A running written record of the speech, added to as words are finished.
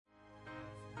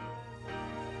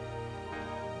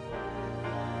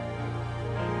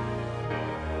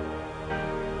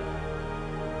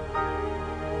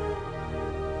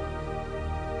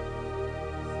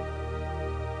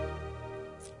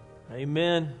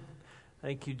Amen.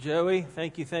 Thank you, Joey.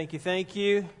 Thank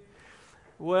you.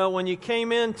 Well, when you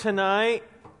came in tonight,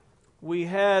 we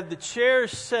had the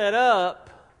chairs set up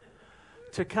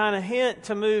to kind of hint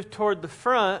to move toward the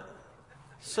front.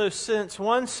 So since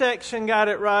one section got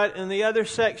it right and the other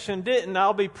section didn't,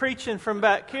 I'll be preaching from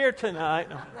back here tonight.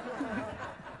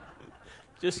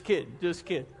 Just kidding.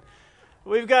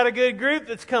 We've got a good group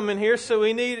that's coming here, so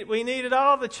we needed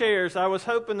all the chairs. I was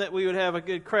hoping that we would have a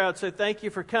good crowd, so thank you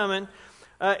for coming.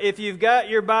 If you've got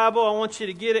your Bible, I want you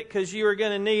to get it because you are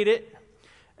going to need it.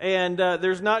 And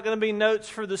there's not going to be notes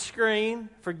for the screen.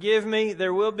 Forgive me.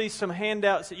 There will be some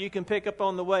handouts that you can pick up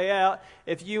on the way out.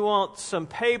 If you want some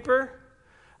paper,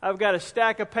 I've got a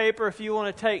stack of paper. If you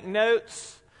want to take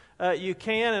notes, you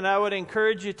can, and I would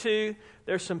encourage you to.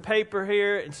 There's some paper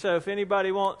here, and so if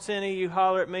anybody wants any, you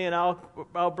holler at me, and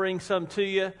I'll bring some to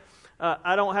you.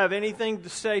 I don't have anything to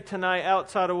say tonight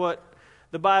outside of what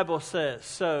the Bible says.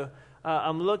 So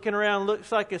I'm looking around.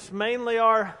 Looks like it's mainly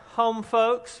our home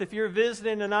folks. If you're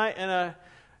visiting tonight and I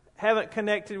haven't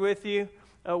connected with you,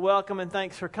 welcome and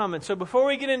thanks for coming. So before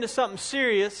we get into something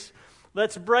serious,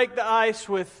 let's break the ice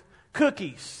with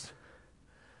cookies.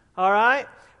 All right?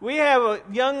 We have a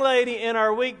young lady in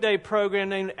our weekday program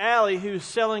named Allie who's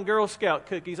selling Girl Scout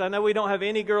cookies. I know we don't have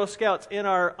any Girl Scouts in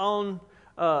our own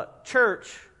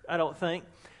church, I don't think.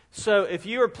 So if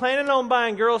you are planning on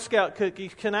buying Girl Scout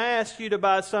cookies, can I ask you to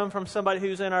buy some from somebody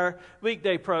who's in our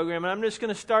weekday program? And I'm just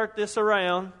going to start this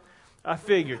around. I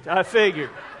figured. See,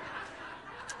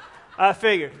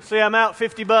 I'm out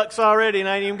 $50 already and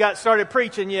I ain't even got started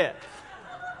preaching yet.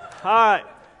 All right.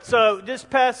 So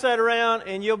just pass that around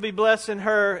and you'll be blessing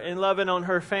her and loving on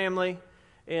her family.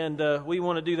 And we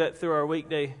want to do that through our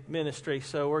weekday ministry.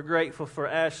 So we're grateful for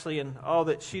Ashley and all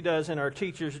that she does and our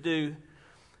teachers do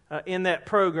in that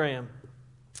program.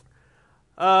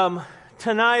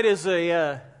 Tonight is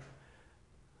a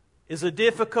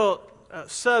difficult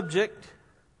subject,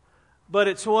 but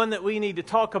it's one that we need to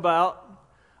talk about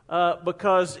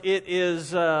because it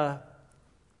is...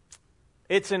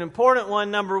 It's an important one,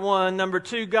 number one. Number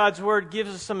two, God's Word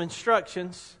gives us some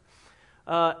instructions.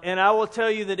 And I will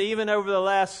tell you that even over the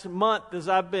last month, as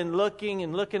I've been looking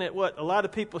at what a lot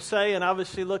of people say, and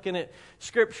obviously looking at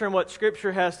Scripture and what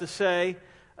Scripture has to say,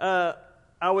 I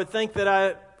would think that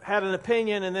I had an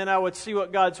opinion, and then I would see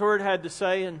what God's Word had to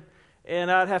say,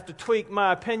 and I'd have to tweak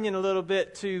my opinion a little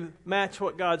bit to match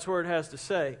what God's Word has to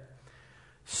say.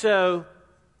 So,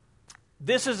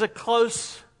 this is a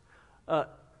close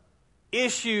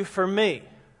issue for me.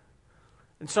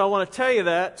 And so I want to tell you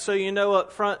that so you know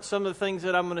up front some of the things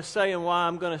that I'm going to say and why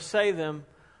I'm going to say them.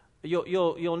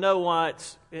 You'll know why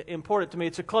it's important to me.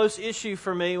 It's a close issue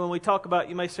for me. When we talk about,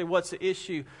 you may say, what's the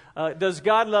issue? Does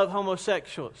God love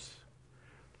homosexuals?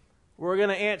 We're going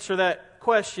to answer that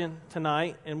question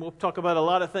tonight, and we'll talk about a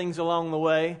lot of things along the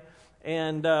way.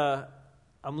 And I'm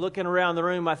looking around the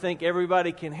room. I think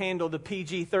everybody can handle the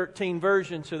PG-13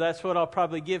 version, so that's what I'll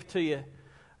probably give to you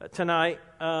tonight.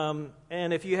 And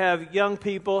if you have young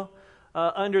people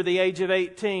under the age of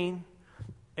 18,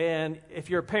 and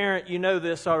if you're a parent, you know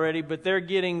this already, but they're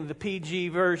getting the PG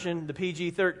version, the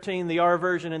PG-13, the R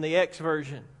version, and the X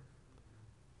version.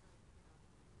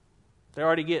 They're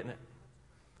already getting it.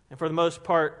 And for the most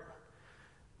part,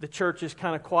 the church is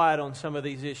kind of quiet on some of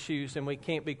these issues, and we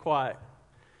can't be quiet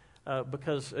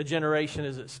because a generation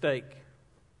is at stake.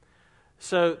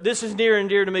 So this is near and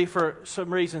dear to me for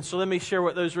some reasons. So let me share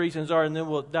what those reasons are, and then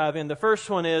we'll dive in. The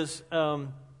first one is,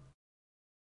 and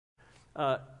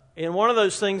one of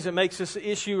those things that makes this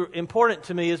issue important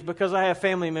to me is because I have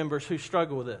family members who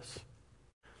struggle with this,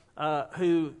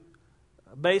 who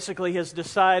basically has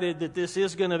decided that this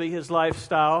is going to be his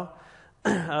lifestyle.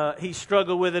 He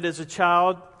struggled with it as a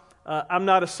child. I'm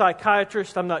not a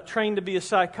psychiatrist. I'm not trained to be a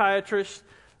psychiatrist.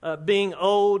 Being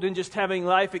old and just having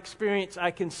life experience,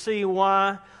 I can see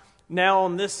why now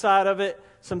on this side of it,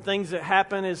 some things that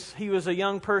happened as he was a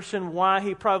young person, why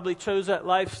he probably chose that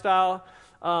lifestyle.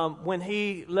 When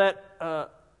he let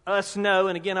us know,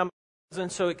 and again, I'm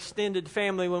so extended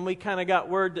family, when we kind of got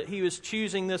word that he was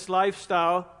choosing this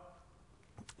lifestyle,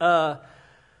 I'm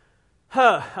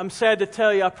sad to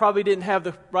tell you, I probably didn't have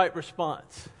the right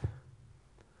response.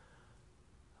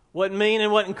 Wasn't mean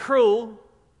and wasn't cruel,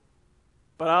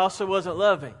 but I also wasn't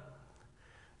loving.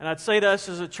 And I'd say to us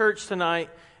as a church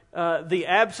tonight, the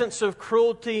absence of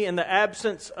cruelty and the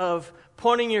absence of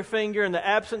pointing your finger and the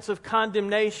absence of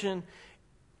condemnation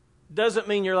doesn't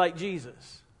mean you're like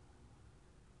Jesus.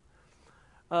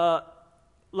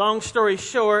 Long story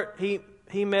short, he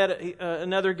met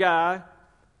another guy.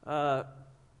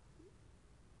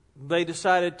 They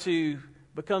decided to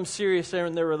become serious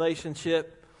in their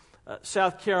relationship.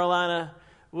 South Carolina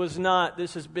was not,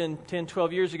 this has been 10,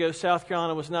 12 years ago, South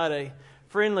Carolina was not a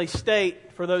friendly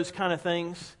state for those kind of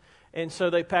things. And so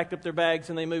they packed up their bags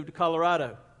and they moved to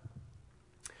Colorado.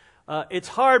 It's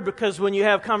hard because when you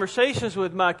have conversations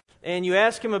with Mike and you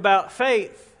ask him about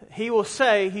faith, he will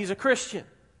say he's a Christian.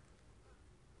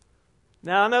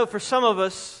 Now I know for some of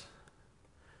us,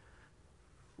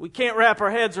 we can't wrap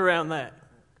our heads around that.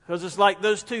 Because it's like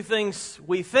those two things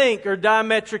we think are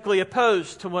diametrically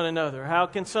opposed to one another. How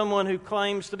can someone who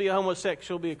claims to be a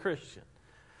homosexual be a Christian?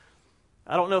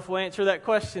 I don't know if we'll answer that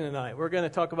question tonight. We're going to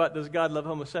talk about, does God love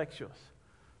homosexuals?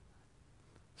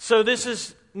 So this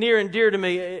is near and dear to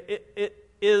me. It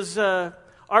is our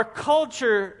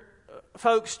culture,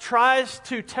 folks, tries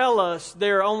to tell us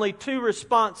there are only two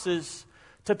responses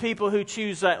to people who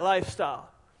choose that lifestyle.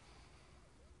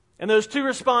 And those two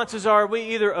responses are,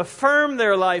 we either affirm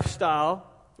their lifestyle,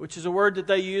 which is a word that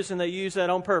they use, and they use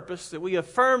that on purpose, that we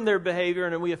affirm their behavior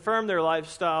and we affirm their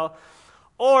lifestyle,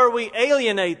 or we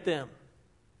alienate them,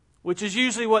 which is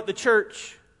usually what the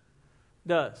church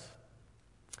does.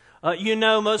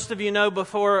 Most of you know,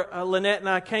 before Lynette and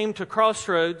I came to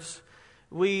Crossroads,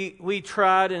 we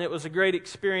tried, and it was a great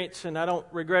experience, and I don't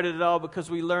regret it at all because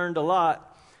we learned a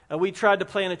lot. We tried to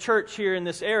plant a church here in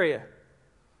this area.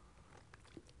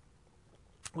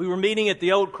 We were meeting at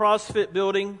the old CrossFit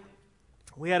building.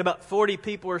 We had about 40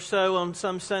 people or so on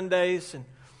some Sundays,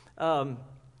 and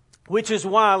which is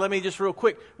why, let me just real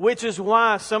quick, which is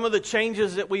why some of the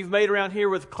changes that we've made around here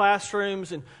with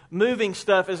classrooms and moving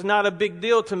stuff is not a big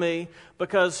deal to me,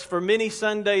 because for many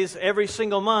Sundays every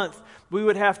single month, we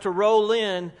would have to roll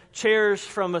in chairs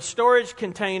from a storage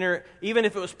container, even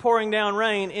if it was pouring down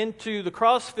rain, into the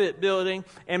CrossFit building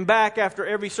and back after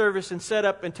every service and set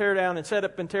up and tear down and set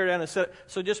up and tear down and set up.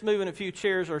 So just moving a few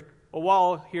chairs or a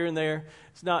wall here and there,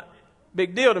 it's not a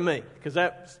big deal to me, because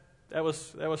that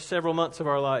was several months of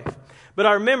our life. But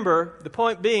I remember, the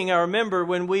point being, I remember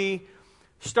when we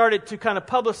started to kind of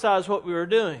publicize what we were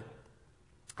doing.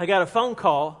 I got a phone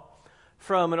call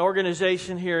from an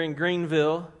organization here in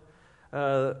Greenville.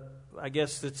 I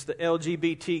guess it's the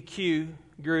LGBTQ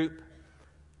group.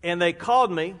 And they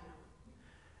called me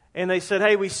and they said,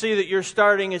 hey, we see that you're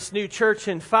starting this new church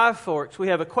in Five Forks. We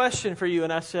have a question for you.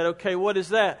 And I said, okay, what is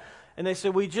that? And they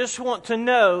said, we just want to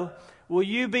know, will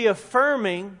you be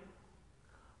affirming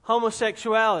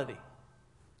homosexuality?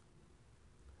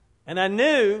 And I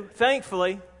knew,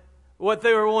 thankfully, what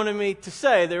they were wanting me to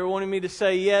say. They were wanting me to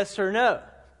say yes or no,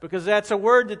 because that's a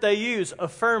word that they use,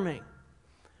 affirming.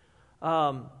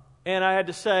 And I had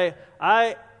to say,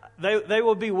 they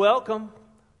will be welcome.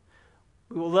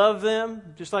 We will love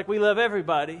them just like we love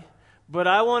everybody. But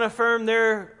I won't affirm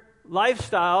their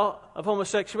lifestyle of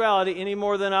homosexuality any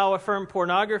more than I'll affirm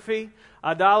pornography,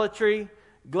 idolatry,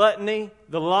 gluttony,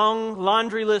 the long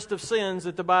laundry list of sins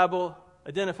that the Bible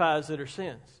identifies that are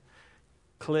sins.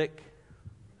 Click.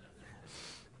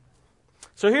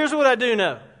 So here's what I do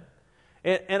know.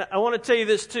 And I want to tell you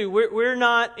this too. We're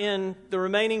not, in the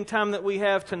remaining time that we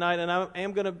have tonight, and I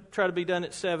am going to try to be done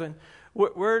at 7.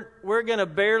 We're going to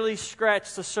barely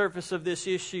scratch the surface of this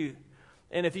issue.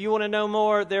 And if you want to know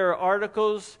more, there are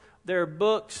articles, there are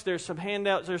books, there's some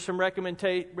handouts, there's some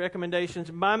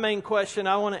recommendations. My main question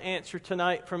I want to answer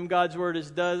tonight from God's Word is,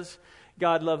 does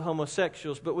God love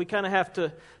homosexuals? But we kind of have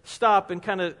to stop and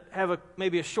kind of have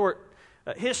maybe a short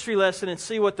history lesson and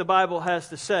see what the Bible has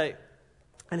to say.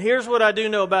 And here's what I do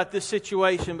know about this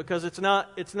situation, because it's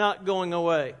not going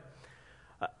away.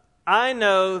 I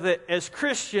know that as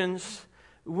Christians,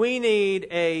 we need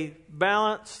a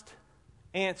balanced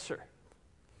answer.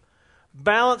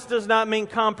 Balance does not mean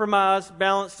compromise.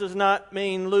 Balance does not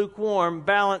mean lukewarm.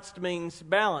 Balanced means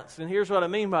balanced. And here's what I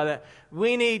mean by that.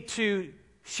 We need to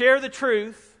share the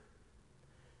truth,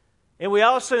 and we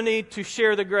also need to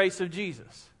share the grace of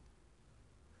Jesus.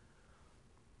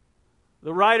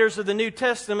 The writers of the New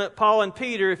Testament, Paul and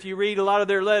Peter, if you read a lot of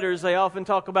their letters, they often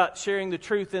talk about sharing the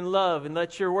truth in love and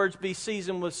let your words be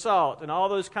seasoned with salt and all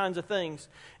those kinds of things.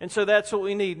 And so that's what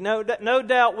we need. No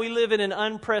doubt we live in an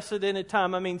unprecedented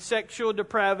time. I mean, sexual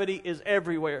depravity is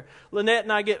everywhere. Lynette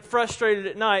and I get frustrated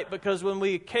at night because when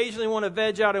we occasionally want to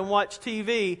veg out and watch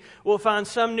TV, we'll find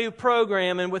some new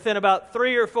program, and within about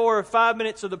 3 or 4 or 5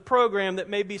 minutes of the program that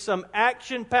may be some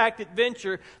action-packed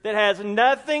adventure that has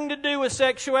nothing to do with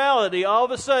sexuality, all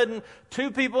of a sudden,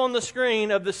 2 people on the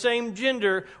screen of the same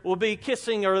gender will be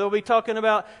kissing, or they'll be talking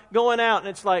about going out. And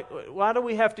it's like, why do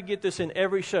we have to get this in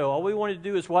every show? All we want to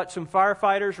do is watch some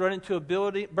firefighters run into a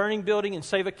burning building and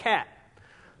save a cat.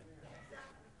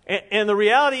 And the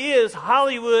reality is,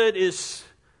 Hollywood is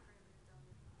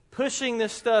pushing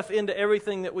this stuff into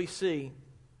everything that we see.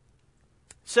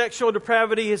 Sexual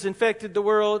depravity has infected the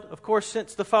world, of course,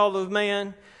 since the fall of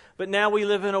man. But now we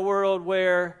live in a world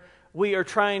where we are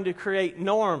trying to create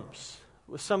norms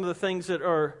with some of the things that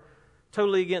are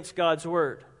totally against God's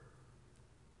Word.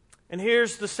 And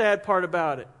here's the sad part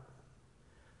about it.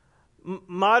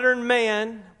 Modern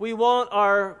man, we want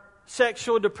our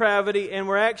sexual depravity, and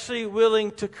we're actually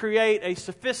willing to create a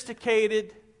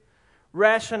sophisticated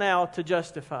rationale to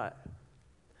justify it.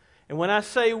 And when I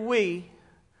say we,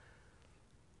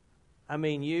 I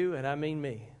mean you and I mean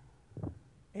me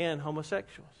and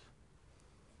homosexuals.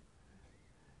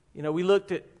 You know, we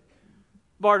looked at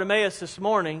Bartimaeus this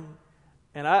morning,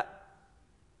 and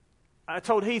I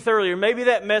told Heath earlier, maybe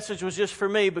that message was just for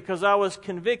me because I was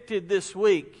convicted this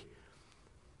week.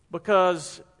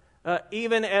 Because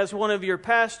even as one of your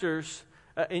pastors,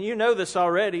 and you know this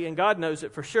already, and God knows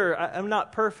it for sure, I'm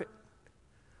not perfect.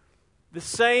 The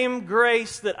same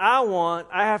grace that I want,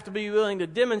 I have to be willing to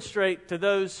demonstrate to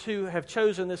those who have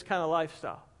chosen this kind of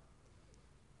lifestyle.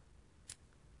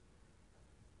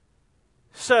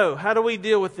 So, how do we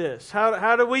deal with this?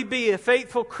 How do we be a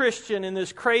faithful Christian in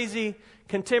this crazy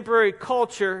contemporary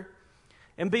culture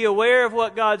and be aware of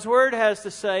what God's Word has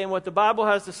to say and what the Bible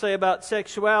has to say about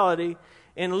sexuality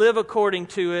and live according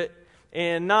to it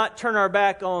and not turn our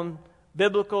back on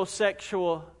biblical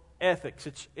sexual ethics?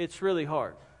 It's really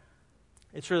hard.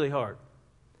 It's really hard.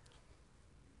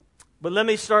 But let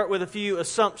me start with a few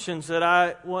assumptions that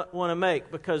I want to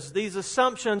make, because these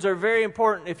assumptions are very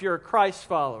important if you're a Christ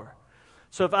follower.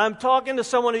 So if I'm talking to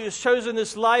someone who has chosen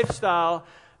this lifestyle,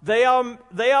 they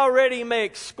already may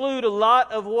exclude a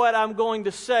lot of what I'm going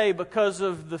to say because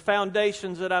of the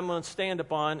foundations that I'm going to stand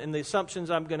upon and the assumptions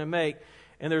I'm going to make.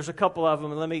 And there's a couple of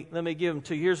them, and let me give them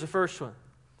to you. Here's the first one.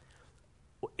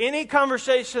 Any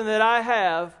conversation that I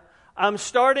have, I'm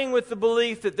starting with the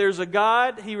belief that there's a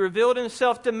God. He revealed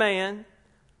Himself to man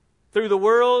through the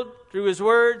world, through His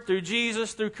Word, through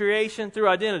Jesus, through creation, through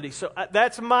identity. So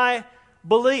that's my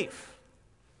belief.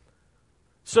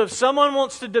 So if someone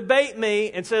wants to debate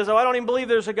me and says, I don't even believe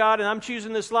there's a God and I'm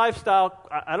choosing this lifestyle,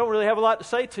 I don't really have a lot to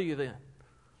say to you then.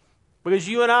 Because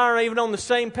you and I aren't even on the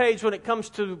same page when it comes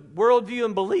to worldview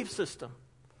and belief system.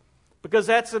 Because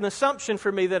that's an assumption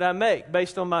for me that I make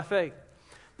based on my faith.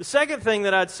 The second thing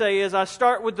that I'd say is I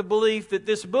start with the belief that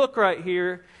this book right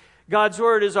here, God's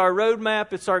Word, is our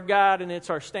roadmap, it's our guide, and it's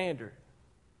our standard.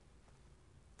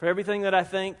 For everything that I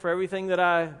think, for everything that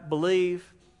I believe.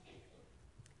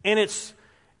 And it's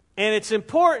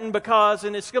important because,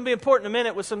 and it's going to be important in a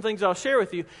minute with some things I'll share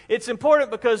with you. It's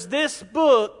important because this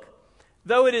book,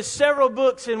 though it is several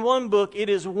books in one book, it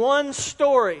is one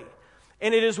story.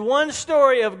 And it is one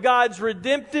story of God's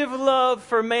redemptive love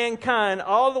for mankind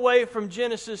all the way from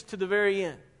Genesis to the very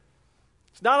end.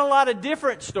 It's not a lot of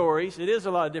different stories. It is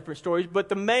a lot of different stories. But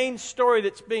the main story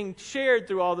that's being shared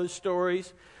through all those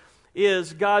stories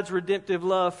is God's redemptive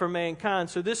love for mankind.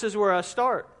 So this is where I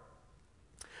start.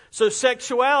 So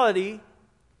sexuality,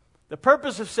 the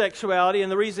purpose of sexuality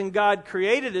and the reason God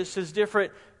created us as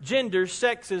different genders,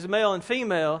 sexes, male and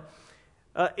female,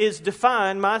 is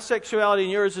defined, my sexuality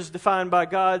and yours is defined by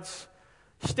God's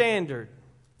standard.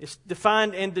 It's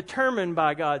defined and determined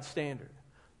by God's standard.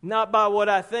 Not by what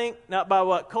I think, not by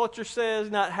what culture says,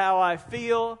 not how I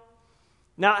feel,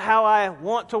 not how I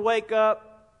want to wake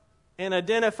up and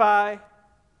identify.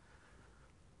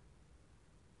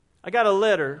 I got a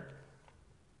letter,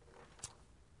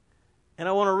 and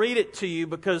I want to read it to you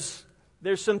because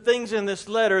there's some things in this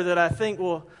letter that I think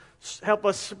will help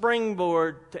us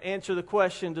springboard to answer the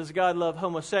question, does God love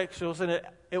homosexuals? And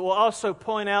it will also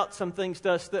point out some things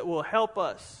to us that will help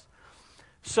us.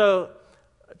 So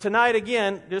tonight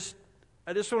again,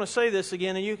 I just want to say this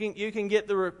again, and you can get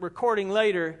the recording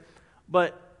later,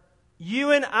 but you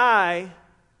and I,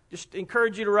 just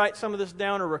encourage you to write some of this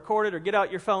down or record it or get out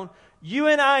your phone. You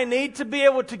and I need to be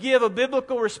able to give a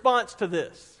biblical response to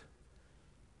this.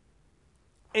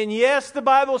 And yes, the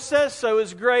Bible says so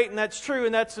is great, and that's true,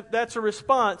 and that's a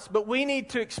response. But we need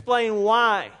to explain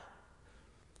why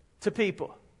to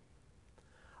people.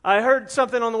 I heard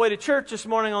something on the way to church this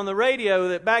morning on the radio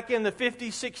that back in the 50s,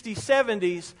 60s,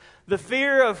 70s, the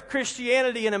fear of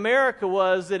Christianity in America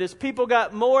was that as people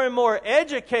got more and more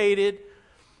educated,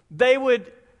 they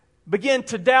would begin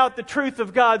to doubt the truth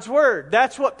of God's Word.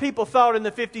 That's what people thought in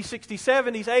the 50s, 60s,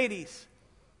 70s, 80s.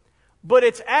 But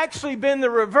it's actually been the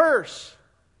reverse.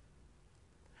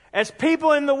 As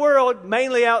people in the world,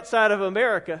 mainly outside of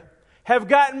America, have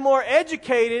gotten more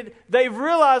educated, they've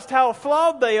realized how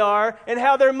flawed they are and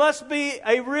how there must be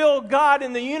a real God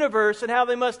in the universe and how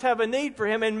they must have a need for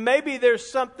Him. And maybe there's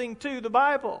something to the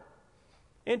Bible.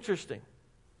 Interesting.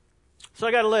 So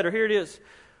I got a letter. Here it is.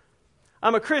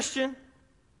 I'm a Christian.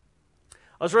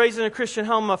 I was raised in a Christian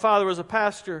home. My father was a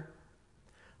pastor.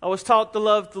 I was taught to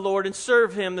love the Lord and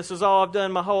serve Him. This is all I've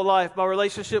done my whole life. My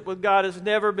relationship with God has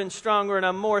never been stronger, and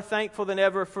I'm more thankful than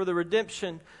ever for the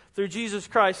redemption through Jesus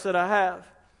Christ that I have.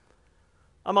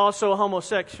 I'm also a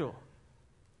homosexual.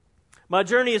 My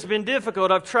journey has been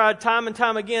difficult. I've tried time and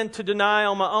time again to deny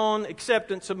on my own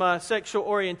acceptance of my sexual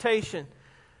orientation.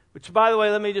 Which, by the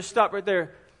way, let me just stop right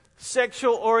there.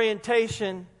 Sexual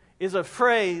orientation is a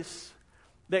phrase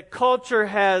that culture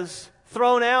has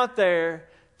thrown out there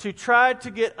to try to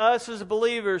get us as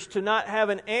believers to not have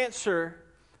an answer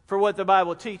for what the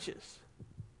Bible teaches.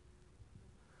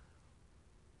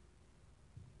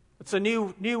 It's a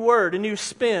new word, a new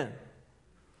spin.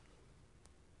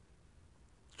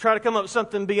 Try to come up with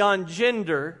something beyond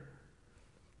gender.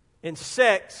 And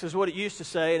sex is what it used to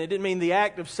say, and it didn't mean the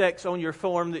act of sex on your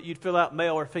form that you'd fill out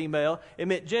male or female. It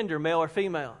meant gender, male or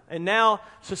female. And now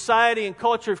society and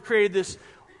culture have created this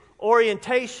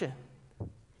orientation.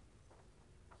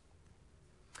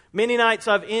 Many nights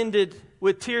I've ended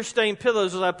with tear-stained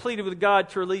pillows as I pleaded with God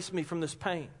to release me from this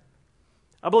pain.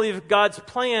 I believe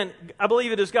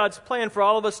it is God's plan for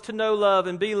all of us to know love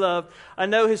and be loved. I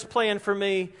know His plan for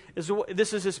me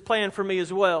this is His plan for me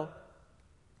as well.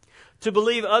 To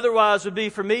believe otherwise would be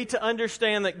for me to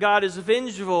understand that God is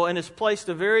vengeful and has placed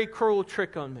a very cruel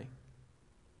trick on me.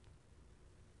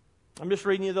 I'm just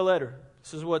reading you the letter.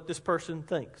 This is what this person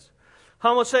thinks.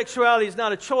 Homosexuality is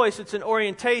not a choice, it's an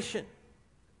orientation.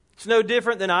 It's no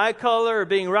different than eye color or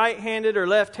being right-handed or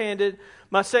left-handed.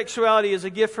 My sexuality is a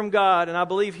gift from God, and I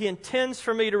believe He intends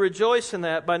for me to rejoice in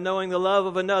that by knowing the love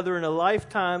of another in a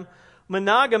lifetime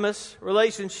monogamous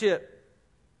relationship.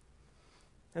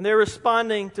 And they're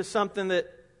responding to something that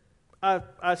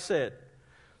I said.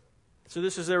 So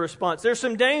this is their response. There's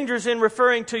some dangers in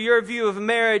referring to your view of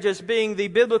marriage as being the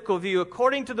biblical view.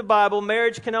 According to the Bible,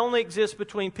 marriage can only exist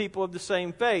between people of the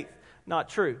same faith. Not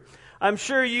true. I'm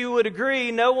sure you would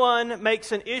agree no one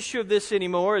makes an issue of this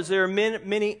anymore, as there are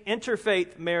many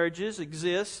interfaith marriages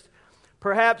exist.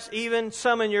 Perhaps even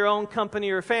some in your own company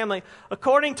or family.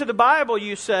 According to the Bible,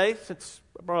 you say, since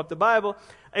I brought up the Bible,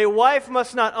 a wife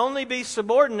must not only be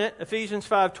subordinate, Ephesians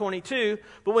 5:22,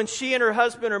 but when she and her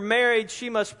husband are married, she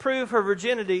must prove her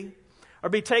virginity or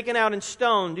be taken out and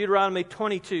stoned, Deuteronomy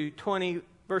 22:20,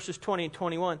 verses 20 and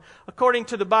 21. According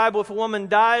to the Bible, if a woman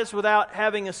dies without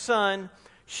having a son,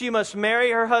 she must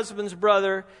marry her husband's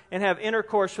brother and have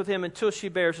intercourse with him until she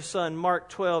bears a son, Mark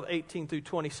 12:18 through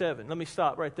 27. Let me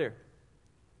stop right there.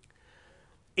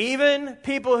 Even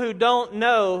people who don't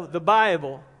know the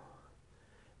Bible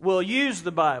will use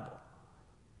the Bible.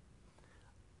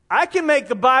 I can make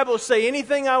the Bible say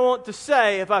anything I want to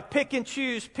say if I pick and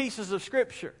choose pieces of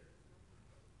Scripture.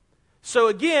 So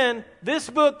again,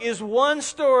 this book is one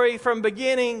story from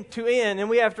beginning to end, and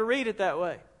we have to read it that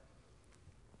way.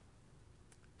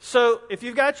 So if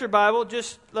you've got your Bible,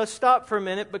 just let's stop for a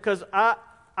minute, because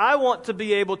I want to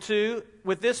be able to,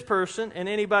 with this person and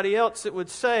anybody else that would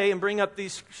say and bring up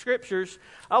these Scriptures,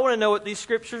 I want to know what these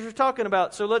Scriptures are talking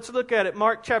about. So let's look at it.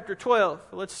 Mark chapter 12.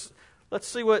 Let's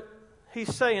see what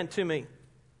he's saying to me.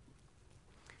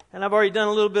 And I've already done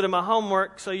a little bit of my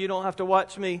homework, so you don't have to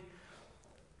watch me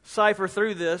cipher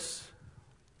through this,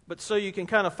 but so you can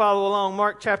kind of follow along.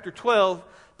 Mark chapter 12,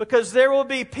 because there will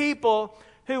be people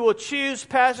who will choose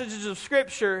passages of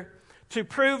Scripture to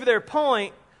prove their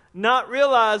point, not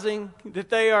realizing that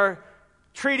they are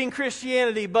treating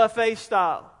Christianity buffet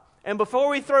style. And before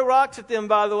we throw rocks at them,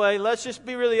 by the way, let's just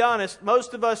be really honest.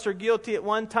 Most of us are guilty at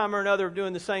one time or another of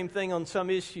doing the same thing on some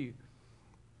issue.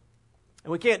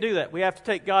 And we can't do that. We have to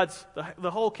take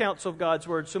the whole counsel of God's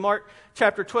Word. So Mark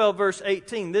chapter 12, verse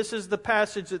 18. This is the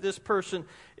passage that this person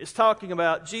is talking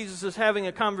about. Jesus is having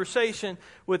a conversation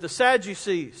with the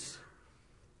Sadducees.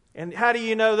 And how do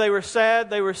you know they were sad?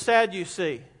 They were sad, you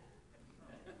see.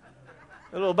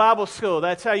 A little Bible school.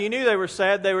 That's how you knew they were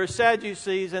sad. They were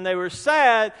Sadducees, and they were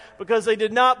sad because they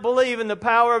did not believe in the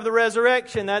power of the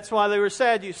resurrection. That's why they were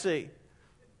sad, you see.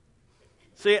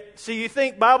 See, you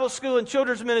think Bible school and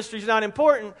children's ministry is not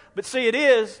important, but see, it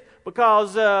is,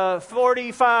 because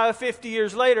 45, 50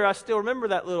 years later, I still remember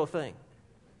that little thing.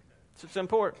 So it's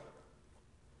important.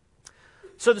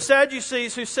 So the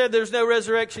Sadducees, who said there's no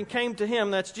resurrection, came to him,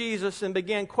 that's Jesus, and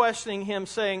began questioning him,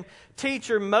 saying,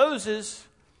 "Teacher, Moses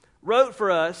wrote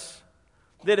for us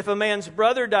that if a man's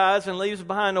brother dies and leaves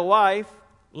behind a wife,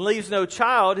 and leaves no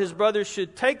child, his brother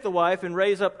should take the wife and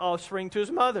raise up offspring to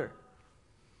his mother.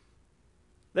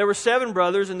 There were 7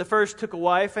 brothers, and the first took a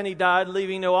wife, and he died,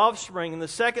 leaving no offspring. And the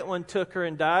second one took her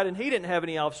and died, and he didn't have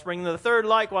any offspring. And the third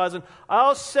likewise, and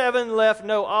all 7 left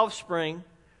no offspring.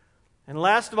 And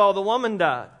last of all, the woman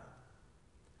died.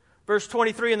 Verse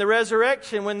 23, in the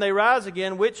resurrection, when they rise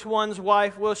again, which one's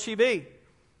wife will she be?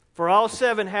 For all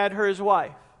 7 had her as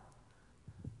wife.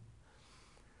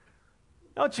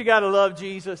 Don't you got to love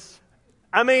Jesus?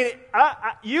 I mean,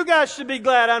 you guys should be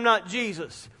glad I'm not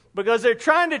Jesus, because they're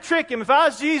trying to trick him. If I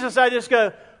was Jesus, I'd just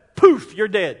go, poof, you're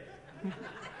dead.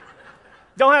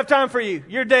 Don't have time for you.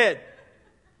 You're dead.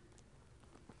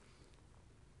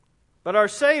 But our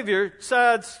Savior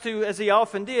decides to, as he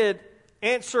often did,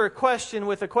 answer a question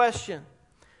with a question.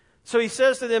 So he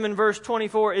says to them in verse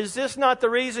 24, is this not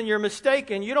the reason you're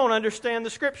mistaken? You don't understand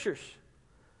the Scriptures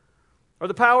or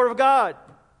the power of God.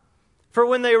 For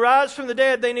when they rise from the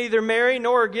dead, they neither marry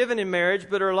nor are given in marriage,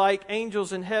 but are like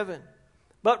angels in heaven.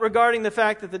 But regarding the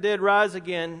fact that the dead rise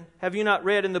again, have you not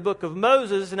read in the book of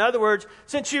Moses? In other words,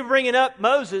 since you're bringing up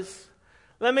Moses,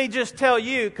 let me just tell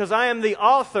you, because I am the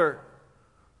author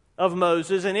of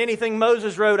Moses, and anything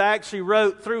Moses wrote, I actually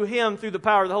wrote through him, through the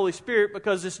power of the Holy Spirit,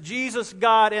 because it's Jesus,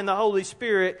 God, and the Holy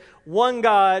Spirit, one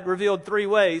God revealed 3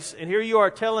 ways. And here you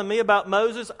are telling me about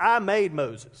Moses. I made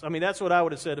Moses. I mean, that's what I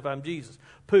would have said if I'm Jesus.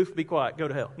 Poof, be quiet, go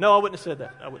to hell. No, I wouldn't have said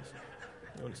that. I wouldn't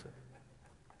have said that.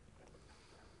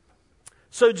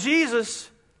 So Jesus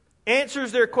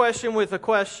answers their question with a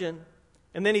question.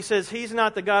 And then he says, he's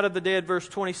not the God of the dead, verse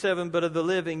 27, but of the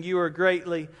living. You are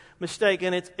greatly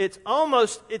mistaken. It's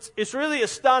really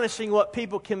astonishing what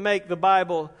people can make the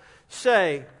Bible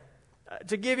say.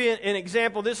 To give you an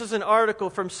example, this is an article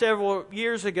from several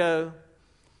years ago.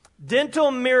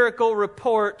 Dental miracle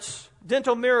reports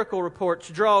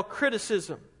draw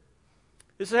criticism.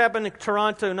 This happened in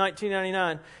Toronto,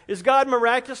 1999. Is God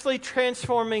miraculously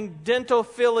transforming dental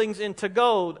fillings into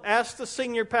gold? Ask the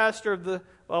senior pastor of the,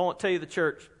 I won't tell you the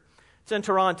church. It's in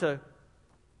Toronto.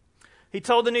 He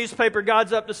told the newspaper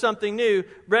God's up to something new.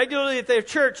 Regularly at their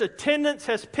church, attendance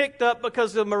has picked up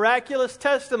because of miraculous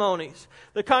testimonies.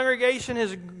 The congregation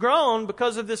has grown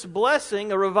because of this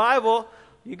blessing, a revival.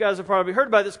 You guys have probably heard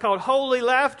about this, called Holy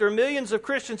Laughter. Millions of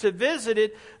Christians have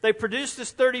visited. They produced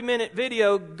this 30-minute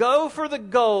video, Go for the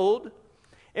Gold,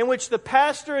 in which the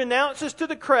pastor announces to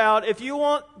the crowd, if you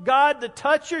want God to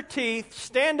touch your teeth,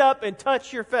 stand up and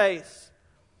touch your face.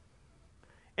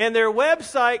 And their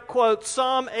website quotes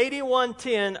Psalm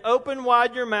 81:10, open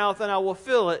wide your mouth and I will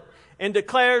fill it, and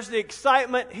declares the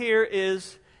excitement here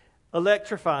is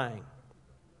electrifying.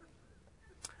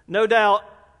 No doubt,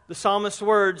 the psalmist's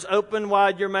words, open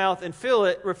wide your mouth and fill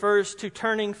it, refers to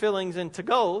turning fillings into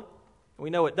gold. We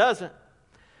know it doesn't.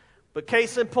 But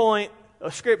case in point,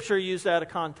 a scripture used out of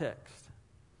context.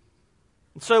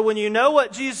 And so when you know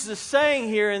what Jesus is saying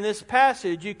here in this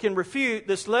passage, you can refute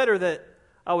this letter that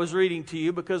I was reading to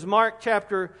you, because Mark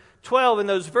chapter 12, in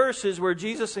those verses where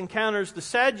Jesus encounters the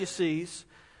Sadducees,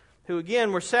 who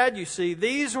again were Sadducees,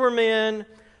 these were men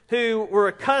who were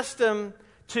accustomed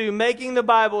to making the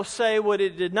Bible say what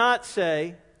it did not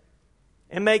say,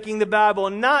 and making the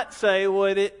Bible not say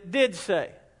what it did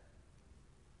say.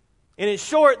 And in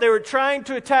short, they were trying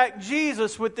to attack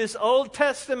Jesus with this Old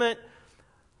Testament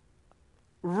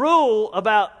rule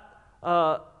about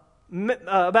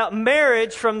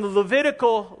marriage from the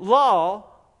Levitical law.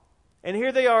 And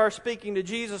here they are speaking to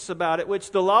Jesus about it,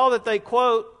 which the law that they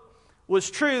quote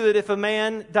was true, that if a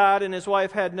man died and his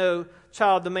wife had no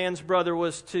child, the man's brother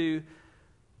was to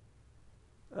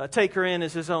take her in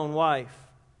as his own wife.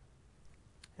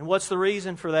 And what's the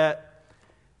reason for that?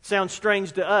 Sounds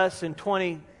strange to us in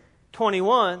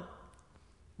 2021,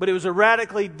 but it was a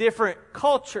radically different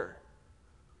culture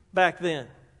back then.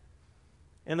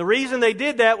 And the reason they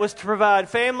did that was to provide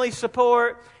family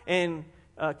support and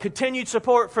continued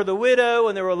support for the widow,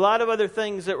 and there were a lot of other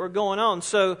things that were going on.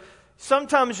 So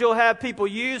sometimes you'll have people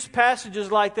use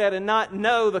passages like that and not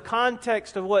know the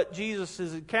context of what Jesus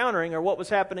is encountering or what was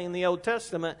happening in the Old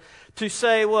Testament to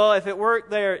say, well, if it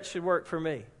worked there, it should work for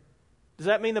me. Does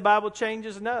that mean the Bible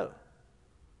changes? No.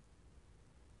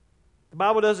 The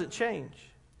Bible doesn't change.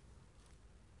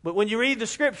 But when you read the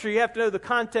Scripture, you have to know the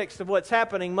context of what's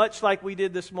happening, much like we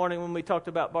did this morning when we talked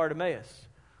about Bartimaeus.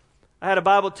 I had a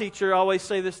Bible teacher always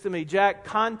say this to me, Jack,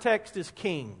 context is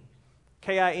king.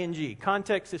 K-I-N-G.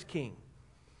 Context is king.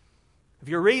 If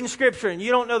you're reading Scripture and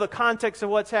you don't know the context of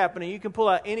what's happening, you can pull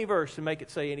out any verse and make it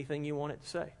say anything you want it to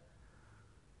say.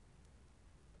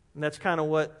 And that's kind of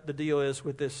what the deal is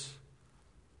with this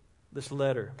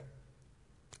letter.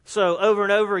 So over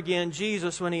and over again,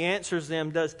 Jesus, when he answers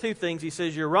them, does two things. He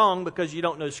says, you're wrong because you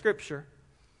don't know Scripture.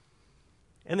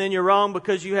 And then you're wrong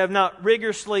because you have not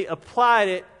rigorously applied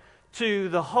it to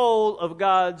the whole of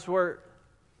God's Word.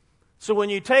 So when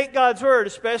you take God's Word,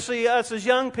 especially us as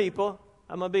young people,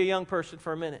 I'm going to be a young person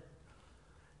for a minute.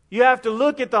 You have to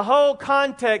look at the whole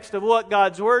context of what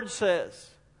God's Word says.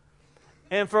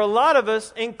 And for a lot of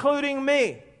us, including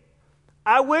me,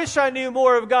 I wish I knew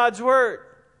more of God's Word.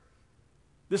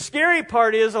 The scary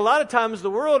part is a lot of times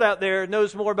the world out there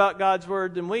knows more about God's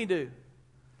Word than we do.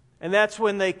 And that's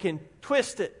when they can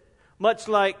twist it, much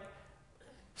like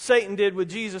Satan did with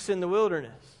Jesus in the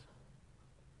wilderness.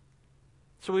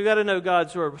 So we've got to know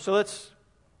God's Word. So let's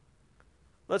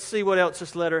see what else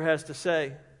this letter has to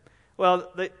say.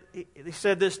 Well, he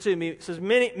said this to me. It says,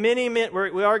 many men,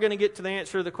 we are going to get to the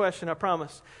answer to the question, I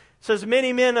promise. It says,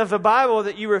 many men of the Bible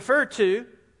that you refer to,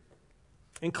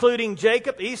 including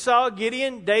Jacob, Esau,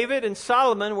 Gideon, David, and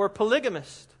Solomon, were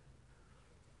polygamists.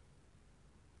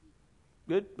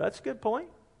 Good. That's a good point.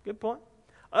 Good point.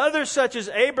 Others such as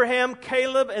Abraham,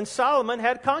 Caleb, and Solomon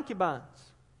had concubines.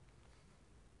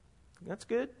 That's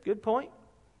good. Good point.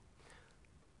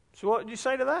 So what would you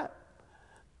say to that?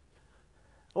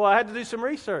 Well, I had to do some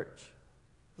research.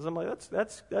 Because I'm like,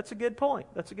 that's a good point.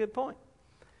 That's a good point.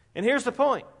 And here's the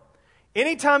point.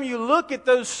 Anytime you look at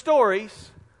those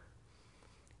stories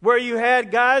where you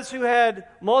had guys who had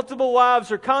multiple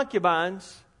wives or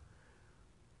concubines,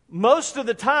 most of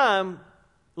the time,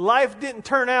 life didn't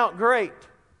turn out great.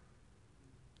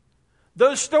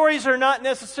 Those stories are not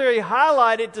necessarily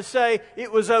highlighted to say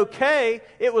it was okay,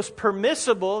 it was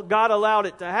permissible, God allowed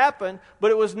it to happen,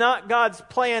 but it was not God's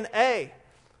plan A.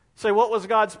 Say, what was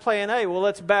God's plan A? Well,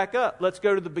 let's back up. Let's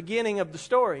go to the beginning of the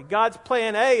story. God's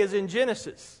plan A is in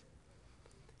Genesis.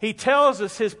 He tells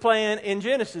us His plan in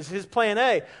Genesis, His plan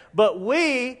A. But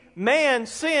we, man,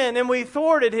 sinned and we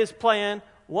thwarted His plan.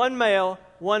 One male,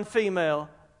 one female.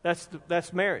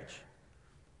 That's marriage.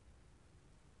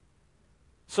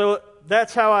 So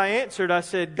that's how I answered. I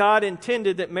said, God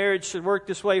intended that marriage should work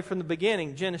this way from the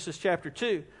beginning. Genesis chapter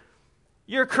 2.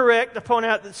 You're correct to point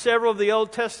out that several of the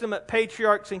Old Testament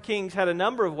patriarchs and kings had a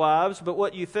number of wives, but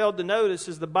what you failed to notice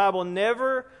is the Bible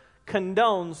never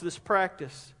condones this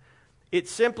practice. It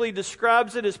simply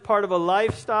describes it as part of a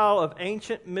lifestyle of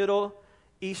ancient Middle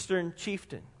Eastern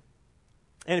chieftain.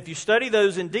 And if you study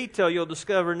those in detail, you'll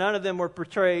discover none of them were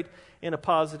portrayed in a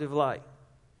positive light.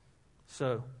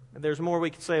 So there's more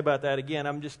we could say about that. Again,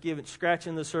 I'm just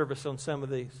scratching the surface on some of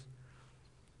these.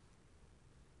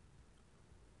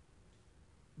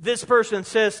 This person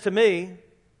says to me,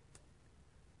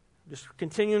 just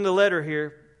continuing the letter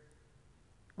here,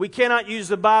 we cannot use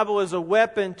the Bible as a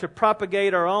weapon to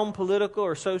propagate our own political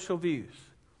or social views.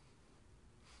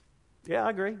 Yeah,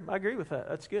 I agree. I agree with that.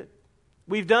 That's good.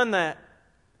 We've done that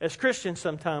as Christians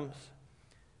sometimes.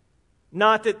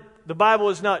 Not that the Bible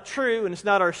is not true and it's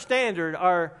not our standard,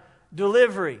 our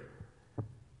delivery.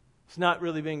 It's not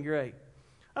really been great.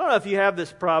 I don't know if you have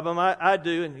this problem. I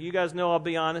do, and you guys know I'll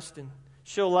be honest, and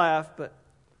she'll laugh, but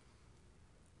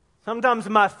sometimes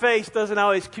my face doesn't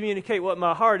always communicate what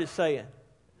my heart is saying.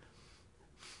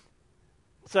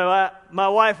 So my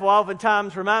wife will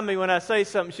oftentimes remind me when I say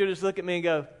something, she'll just look at me and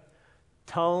go,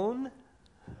 tone?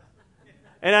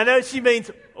 And I know she means,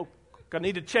 oh, I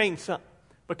need to change something.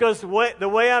 Because the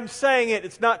way I'm saying it,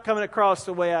 it's not coming across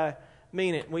the way I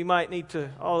mean it.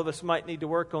 All of us might need to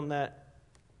work on that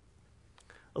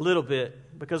a little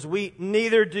bit. Because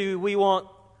neither do we want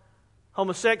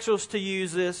homosexuals to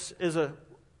use this as a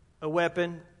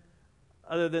weapon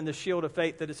other than the shield of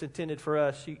faith that it's intended for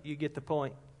us. You get the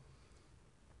point.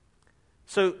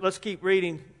 So let's keep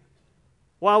reading.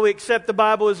 While we accept the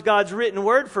Bible as God's written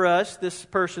word for us, this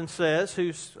person says,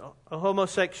 who's a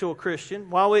homosexual Christian,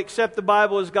 while we accept the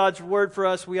Bible as God's word for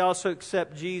us, we also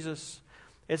accept Jesus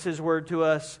as His word to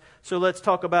us. So let's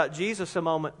talk about Jesus a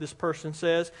moment, this person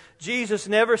says. Jesus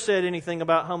never said anything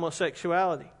about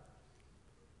homosexuality.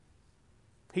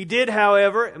 He did,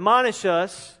 however, admonish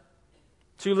us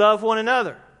to love one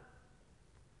another.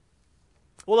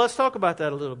 Well, let's talk about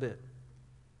that a little bit.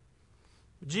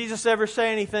 Did Jesus ever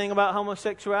say anything about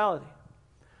homosexuality?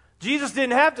 Jesus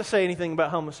didn't have to say anything about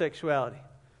homosexuality.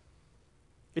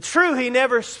 It's true He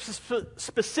never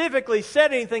specifically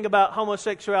said anything about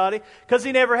homosexuality because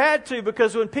He never had to,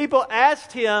 because when people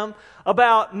asked Him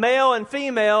about male and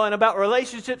female and about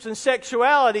relationships and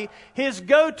sexuality, His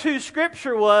go-to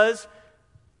scripture was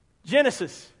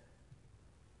Genesis.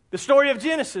 The story of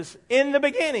Genesis in the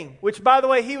beginning, which, by the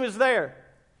way, He was there.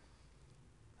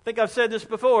 I think I've said this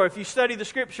before. If you study the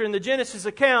scripture in the Genesis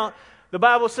account, the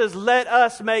Bible says, let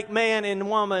us make man and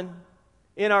woman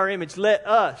in our image. Let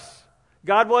us.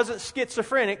 God wasn't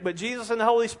schizophrenic, but Jesus and the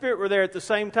Holy Spirit were there at the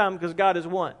same time because God is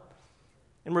one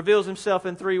and reveals Himself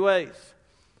in three ways.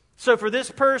 So for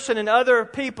this person and other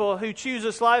people who choose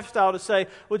this lifestyle to say,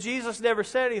 well, Jesus never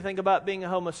said anything about being a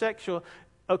homosexual.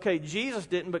 Okay, Jesus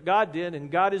didn't, but God did,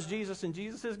 and God is Jesus and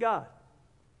Jesus is God.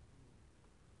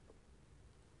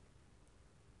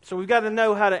 So we've got to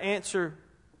know how to answer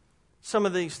some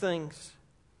of these things.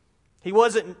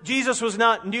 Jesus was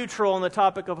not neutral on the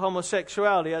topic of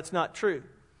homosexuality. That's not true.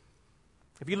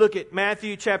 If you look at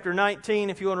Matthew chapter 19,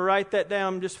 if you want to write that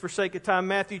down just for sake of time,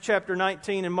 Matthew chapter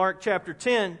 19 and Mark chapter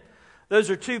 10, those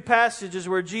are two passages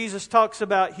where Jesus talks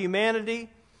about humanity.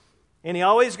 And he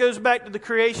always goes back to the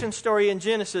creation story in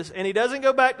Genesis. And he doesn't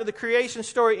go back to the creation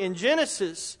story in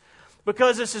Genesis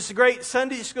because it's this great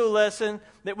Sunday school lesson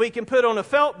that we can put on a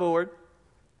felt board,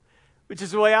 which is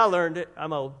the way I learned it.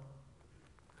 I'm old.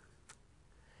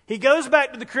 He goes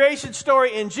back to the creation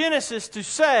story in Genesis to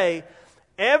say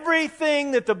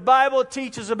everything that the Bible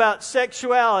teaches about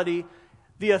sexuality,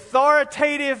 the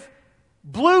authoritative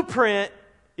blueprint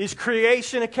is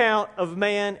creation account of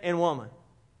man and woman.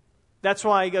 That's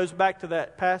why he goes back to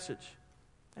that passage.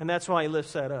 And that's why he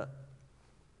lifts that up.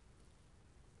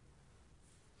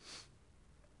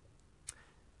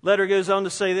 Letter goes on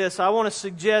to say this: I want to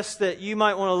suggest that you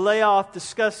might want to lay off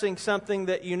discussing something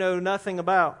that you know nothing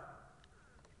about.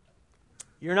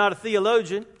 You're not a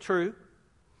theologian, true.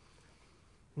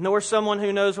 Nor someone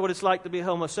who knows what it's like to be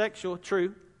homosexual,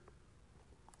 true.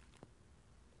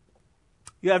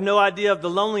 You have no idea of the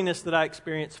loneliness that I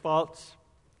experience, false.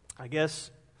 I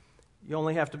guess you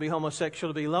only have to be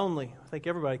homosexual to be lonely. I think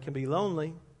everybody can be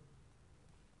lonely.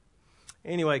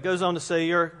 Anyway, it goes on to say,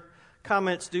 your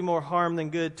comments do more harm than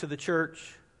good to the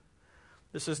church.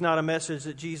 This is not a message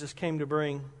that Jesus came to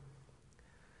bring.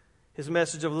 His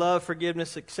message of love,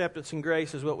 forgiveness, acceptance, and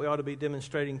grace is what we ought to be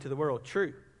demonstrating to the world.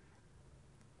 True.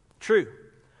 True.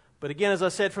 But again, as I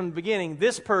said from the beginning,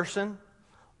 this person,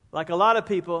 like a lot of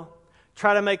people,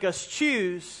 try to make us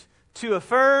choose to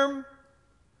affirm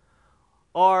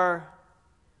or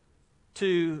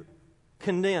to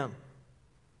condemn.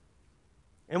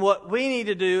 And what we need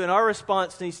to do, and our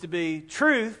response needs to be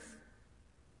truth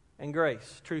and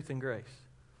grace. Truth and grace.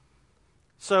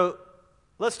 So,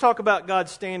 let's talk about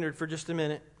God's standard for just a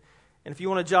minute. And if you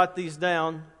want to jot these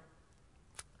down,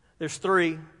 there's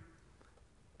 3.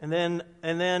 And then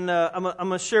I'm going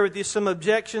to share with you some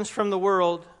objections from the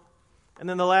world. And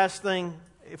then the last thing,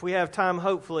 if we have time,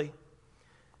 hopefully,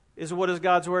 is what does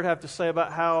God's Word have to say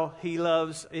about how He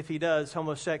loves, if He does,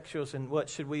 homosexuals, and what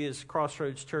should we as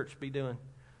Crossroads Church be doing?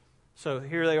 So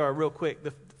here they are real quick,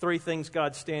 the 3 things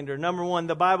God's standard. Number 1,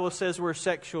 the Bible says we're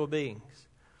sexual beings.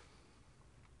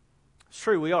 It's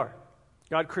true, we are.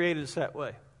 God created us that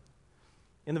way.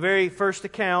 In the very first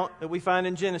account that we find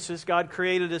in Genesis, God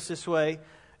created us this way.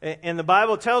 And the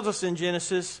Bible tells us in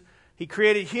Genesis, He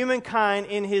created humankind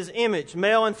in His image.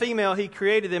 Male and female, He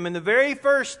created them. And the very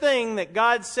first thing that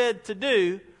God said to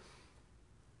do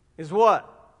is what?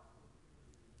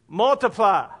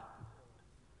 Multiply.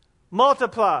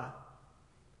 Multiply.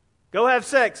 Go have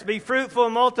sex. Be fruitful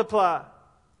and multiply.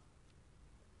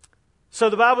 So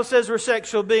the Bible says we're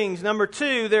sexual beings. Number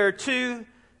 2, there are 2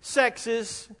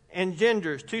 sexes and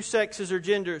genders. 2 sexes or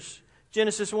genders.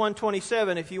 Genesis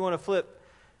 1:27, if you want to flip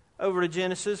over to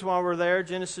Genesis while we're there.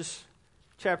 Genesis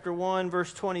chapter 1,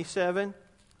 verse 27.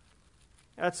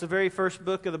 That's the very first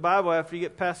book of the Bible after you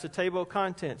get past the table of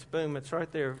contents. Boom, it's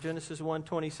right there. Genesis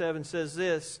 1:27 says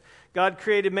this: God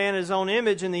created man in His own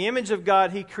image. In the image of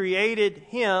God, He created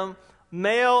him.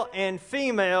 Male and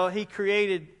female, He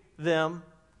created them.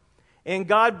 And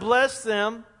God blessed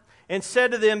them and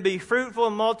said to them, be fruitful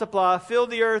and multiply, fill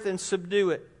the earth and subdue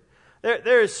it.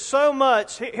 There is so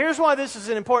much. Here's why this is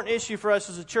an important issue for us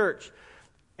as a church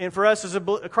and for us as a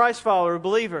Christ follower, a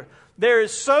believer. There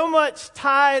is so much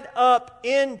tied up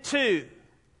into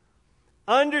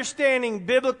understanding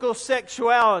biblical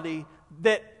sexuality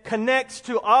that connects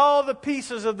to all the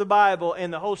pieces of the Bible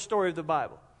and the whole story of the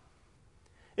Bible.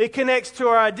 It connects to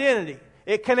our identity.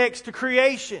 It connects to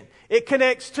creation. It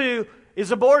connects to,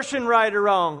 is abortion right or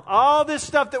wrong? All this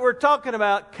stuff that we're talking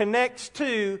about connects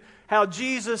to how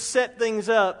Jesus set things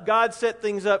up. God set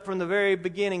things up from the very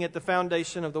beginning at the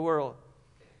foundation of the world.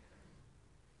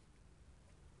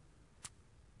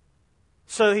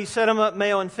 So He set them up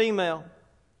male and female.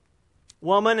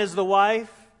 Woman is the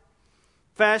wife,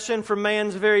 fashioned from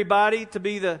man's very body to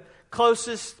be the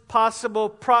closest possible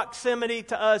proximity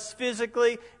to us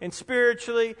physically and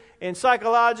spiritually and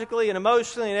psychologically and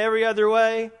emotionally and every other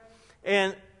way.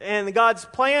 And God's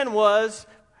plan was,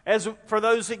 as for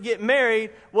those that get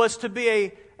married, was to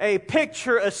be a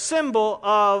picture, a symbol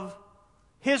of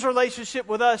His relationship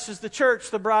with us as the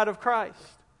church, the bride of Christ.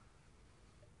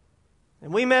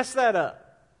 And we messed that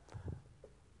up.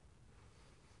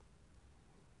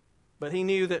 But He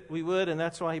knew that we would, and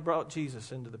that's why He brought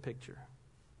Jesus into the picture.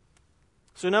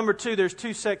 So number 2, there's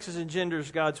 2 sexes and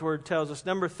genders, God's Word tells us.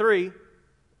 Number 3,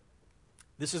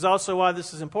 this is also why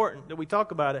this is important that we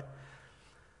talk about it.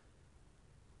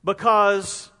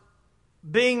 because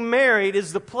being married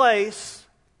is the place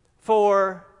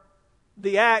for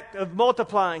the act of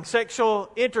multiplying,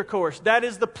 sexual intercourse. That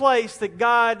is the place that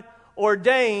God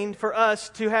ordained for us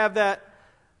to have that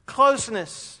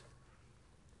closeness.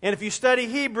 And if you study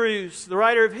Hebrews, the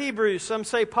writer of Hebrews, some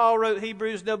say Paul wrote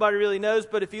Hebrews, nobody really knows,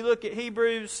 but if you look at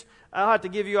Hebrews, I'll have to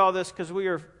give you all this because we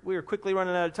are quickly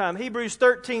running out of time. Hebrews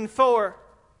 13:4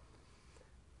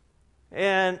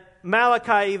 and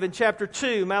Malachi even chapter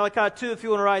 2. Malachi 2, if you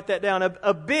want to write that down.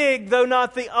 A big, though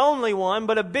not the only one,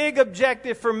 but a big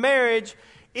objective for marriage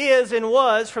is and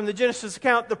was, from the Genesis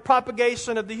account, the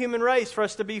propagation of the human race, for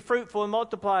us to be fruitful and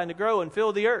multiply and to grow and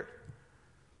fill the earth.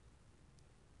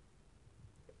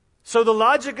 So the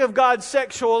logic of God's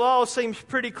sexual law seems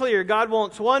pretty clear. God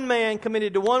wants one man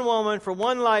committed to one woman for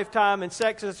one lifetime, and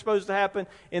sex is supposed to happen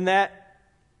in that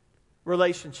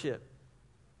relationship.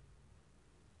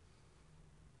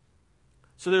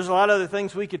 So there's a lot of other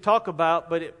things we could talk about,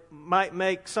 but it might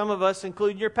make some of us,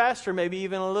 including your pastor, maybe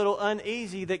even a little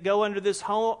uneasy, that go under this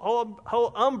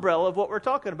whole umbrella of what we're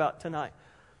talking about tonight.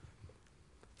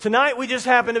 Tonight we just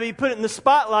happen to be putting the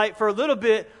spotlight for a little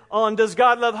bit on does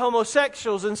God love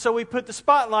homosexuals, and so we put the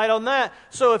spotlight on that.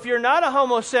 So if you're not a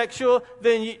homosexual,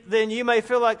 then you may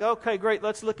feel like, okay, great,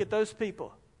 let's look at those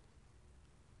people.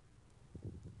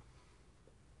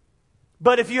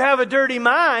 But if you have a dirty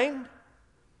mind,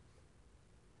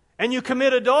 and you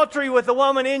commit adultery with a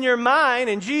woman in your mind,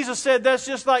 and Jesus said that's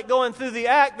just like going through the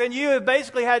act, then you have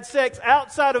basically had sex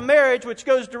outside of marriage, which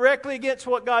goes directly against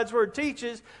what God's Word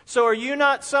teaches. So are you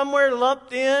not somewhere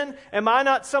lumped in? Am I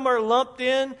not somewhere lumped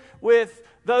in with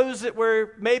those that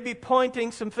we're maybe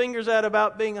pointing some fingers at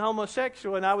about being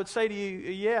homosexual? And I would say to you,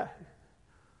 yeah.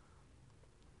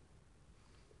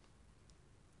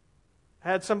 I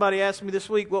had somebody ask me this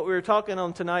week what we were talking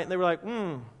on tonight, and they were like,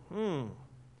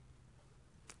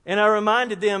 And I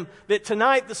reminded them that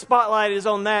tonight the spotlight is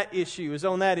on that issue,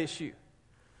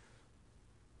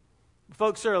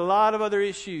 Folks, there are a lot of other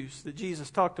issues that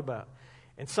Jesus talked about.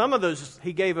 And some of those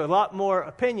he gave a lot more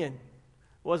opinion.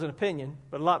 It wasn't opinion,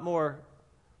 but a lot more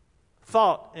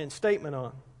thought and statement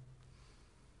on.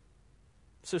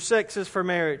 So sex is for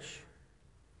marriage.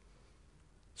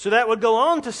 So that would go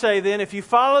on to say then, if you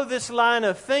follow this line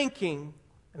of thinking,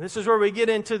 and this is where we get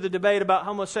into the debate about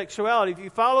homosexuality. If you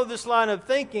follow this line of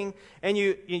thinking and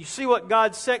you see what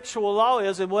God's sexual law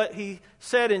is and what He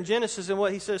said in Genesis and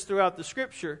what He says throughout the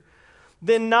Scripture,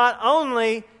 then not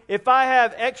only if I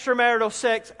have extramarital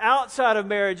sex outside of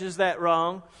marriage is that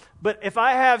wrong, but if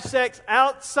I have sex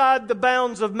outside the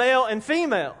bounds of male and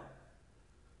female,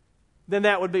 then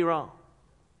that would be wrong.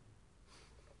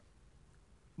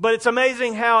 But it's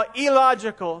amazing how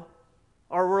illogical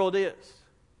our world is.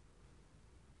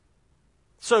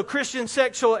 So Christian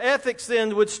sexual ethics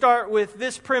then would start with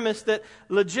this premise that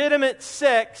legitimate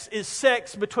sex is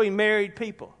sex between married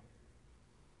people.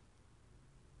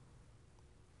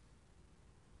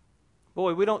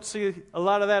 Boy, we don't see a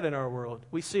lot of that in our world.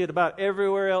 We see it about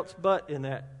everywhere else but in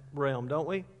that realm, don't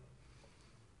we?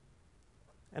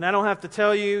 And I don't have to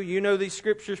tell you, you know these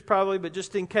scriptures probably, but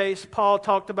just in case, Paul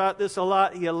talked about this a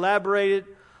lot. He elaborated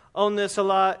on this a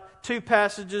lot. Two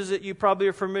passages that you probably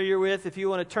are familiar with. If you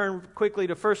want to turn quickly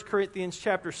to 1 Corinthians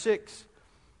chapter 6.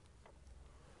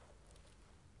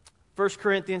 1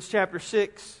 Corinthians chapter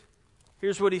 6.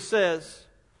 Here's what he says.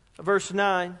 Verse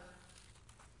 9.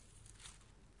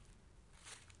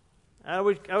 I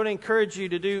would encourage you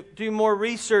to do more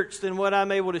research than what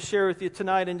I'm able to share with you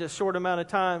tonight in just a short amount of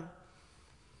time.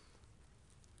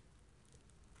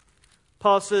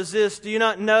 Paul says this, do you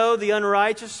not know the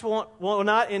unrighteous will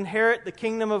not inherit the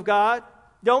kingdom of God?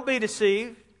 Don't be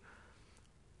deceived.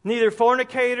 Neither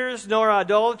fornicators, nor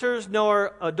idolaters,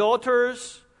 nor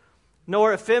adulterers,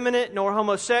 nor effeminate, nor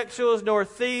homosexuals, nor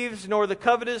thieves, nor the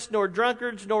covetous, nor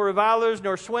drunkards, nor revilers,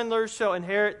 nor swindlers shall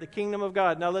inherit the kingdom of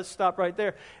God. Now let's stop right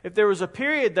there. If there was a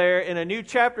period there and a new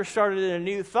chapter started in a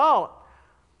new thought,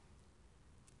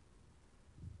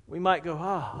 we might go,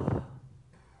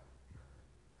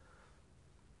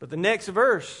 But the next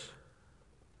verse,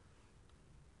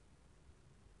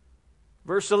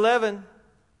 verse 11,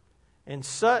 and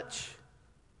such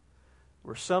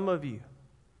were some of you.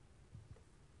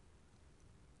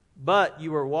 But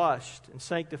you were washed and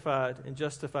sanctified and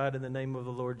justified in the name of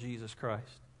the Lord Jesus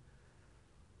Christ.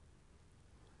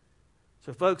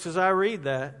 So folks, as I read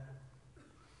that,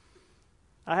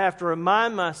 I have to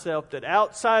remind myself that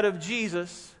outside of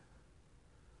Jesus,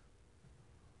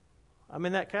 I'm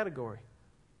in that category.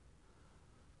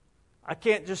 I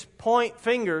can't just point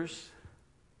fingers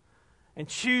and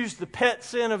choose the pet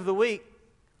sin of the week.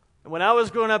 And when I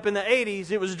was growing up in the 80s,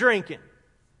 it was drinking.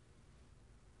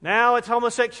 Now it's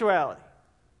homosexuality.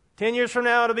 10 years from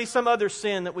now, it'll be some other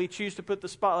sin that we choose to put the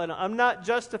spotlight on. I'm not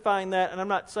justifying that, and I'm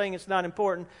not saying it's not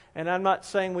important, and I'm not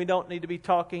saying we don't need to be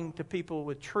talking to people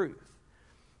with truth.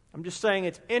 I'm just saying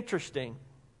it's interesting,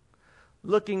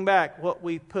 looking back, what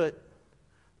we put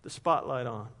the spotlight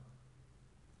on.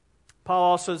 Paul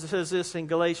also says this in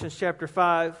Galatians chapter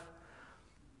 5.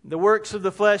 The works of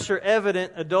the flesh are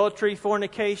evident: adultery,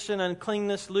 fornication,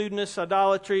 uncleanness, lewdness,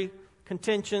 idolatry,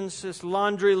 contentions, this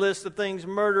laundry list of things,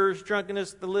 murders,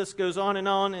 drunkenness, the list goes on.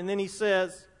 And then he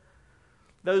says,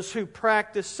 those who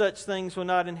practice such things will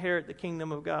not inherit the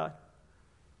kingdom of God.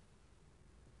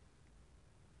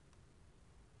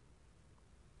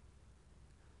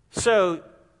 So,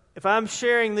 if I'm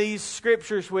sharing these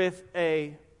scriptures with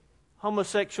a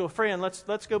homosexual friend,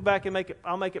 let's go back and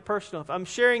I'll make it personal. If I'm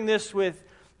sharing this with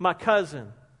my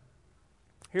cousin,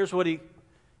 here's what he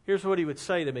would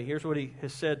say to me. Here's what he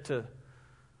has said to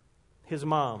his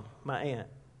mom, my aunt.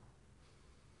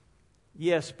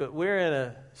 Yes, but we're in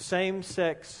a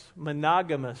same-sex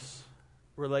monogamous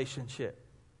relationship.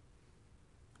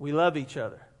 We love each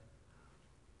other.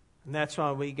 And that's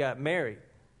why we got married.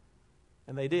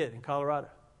 And they did in Colorado.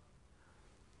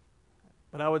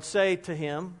 But I would say to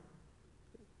him,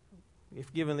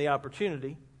 if given the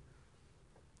opportunity,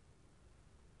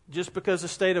 just because the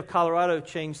state of Colorado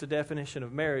changed the definition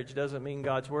of marriage doesn't mean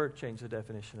God's Word changed the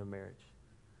definition of marriage.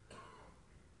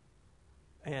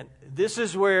 And this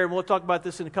is where, and we'll talk about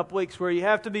this in a couple weeks, where you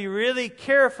have to be really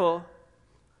careful,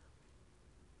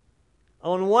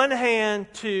 on one hand,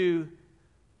 to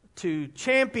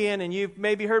champion, and you've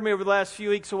maybe heard me over the last few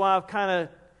weeks, while I've kind of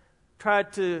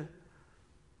tried to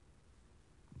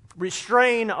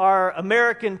restrain our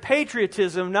American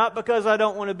patriotism, not because I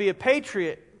don't want to be a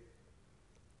patriot,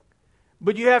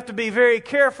 but you have to be very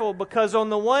careful, because on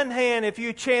the one hand, if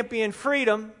you champion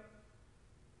freedom,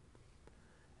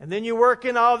 and then you work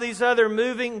in all these other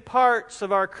moving parts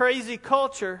of our crazy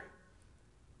culture,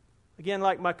 again,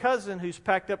 like my cousin who's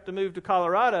packed up to move to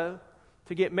Colorado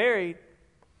to get married,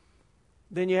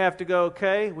 then you have to go,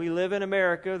 okay, we live in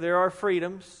America, there are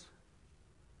freedoms.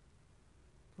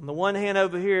 On the one hand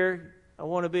over here, I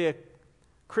want to be a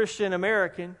Christian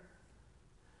American.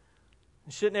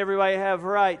 Shouldn't everybody have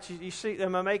rights? You see,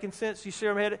 am I making sense? You see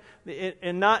where I'm headed?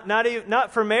 And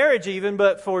not for marriage even,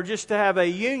 but for just to have a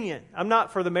union. I'm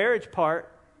not for the marriage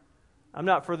part. I'm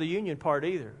not for the union part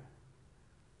either.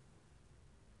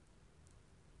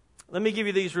 Let me give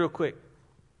you these real quick.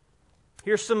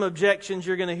 Here's some objections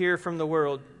you're going to hear from the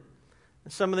world.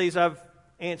 And some of these I've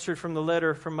answered from the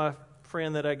letter from my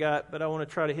friend that I got, but I want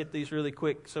to try to hit these really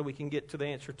quick so we can get to the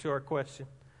answer to our question.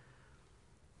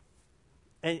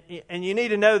 And you need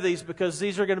to know these, because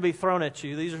these are going to be thrown at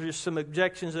you. These are just some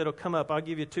objections that will come up. I'll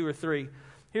give you 2 or 3.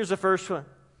 Here's the first one.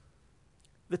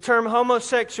 The term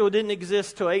homosexual didn't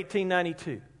exist till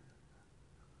 1892. Did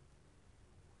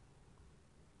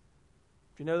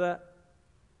you know that?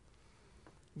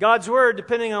 God's Word,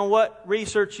 depending on what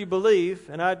research you believe,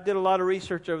 and I did a lot of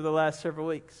research over the last several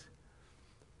weeks.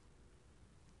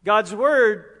 God's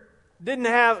Word didn't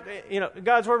have,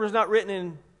 God's Word was not written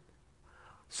in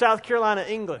South Carolina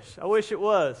English. I wish it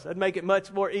was. That'd make it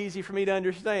much more easy for me to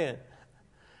understand.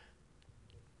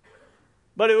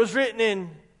 But it was written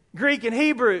in Greek and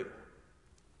Hebrew.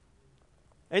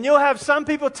 And you'll have some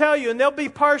people tell you, and they'll be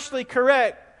partially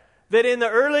correct, that in the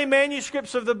early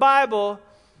manuscripts of the Bible,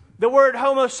 the word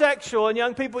homosexual, and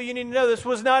young people, you need to know this,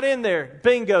 was not in there.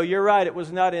 Bingo, you're right, it was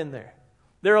not in there.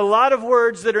 There are a lot of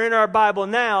words that are in our Bible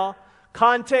now.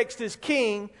 Context is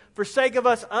king. For sake of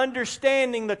us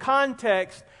understanding the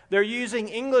context, they're using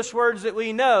English words that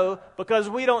we know, because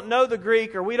we don't know the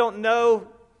Greek, or we don't know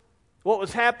what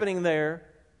was happening there.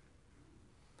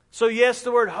 So yes,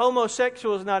 the word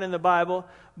homosexual is not in the Bible,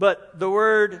 but the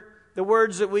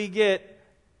words that we get,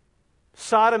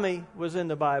 sodomy, was in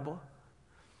the Bible.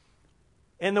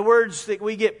 And the words that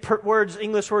we get,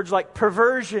 English words like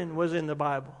perversion, was in the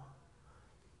Bible.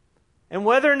 And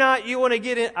whether or not you want to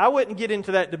get in, I wouldn't get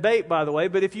into that debate, by the way,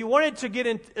 but if you wanted to get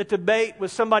in a debate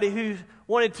with somebody who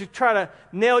wanted to try to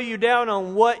nail you down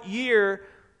on what year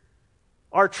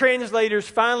our translators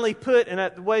finally put,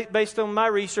 and based on my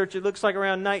research, it looks like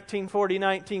around 1940,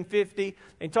 1950,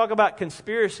 and talk about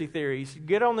conspiracy theories,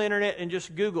 get on the internet and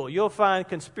just Google. You'll find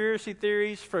conspiracy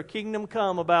theories for Kingdom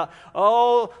Come about,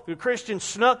 the Christians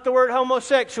snuck the word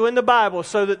homosexual in the Bible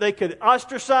so that they could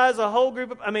ostracize a whole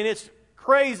group of, it's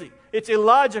crazy. It's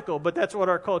illogical, but that's what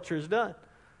our culture has done.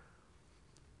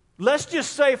 Let's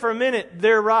just say for a minute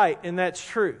they're right and that's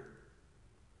true.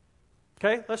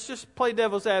 Okay, let's just play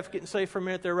devil's advocate and say for a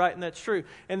minute they're right and that's true.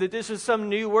 And that this is some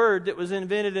new word that was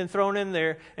invented and thrown in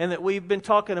there and that we've been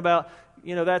talking about,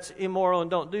 that's immoral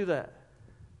and don't do that.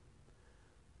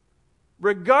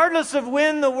 Regardless of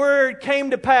when the word came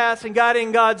to pass and got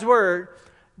in God's word,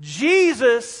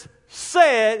 Jesus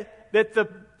said that the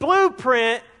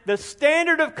blueprint, the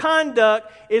standard of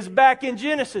conduct is back in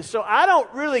Genesis. So I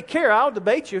don't really care. I'll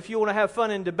debate you if you want to have fun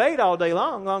and debate all day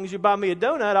long. As long as you buy me a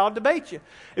donut, I'll debate you.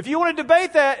 If you want to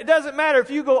debate that, it doesn't matter.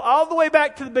 If you go all the way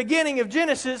back to the beginning of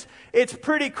Genesis, it's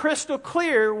pretty crystal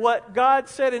clear what God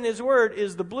said in His Word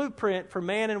is the blueprint for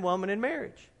man and woman in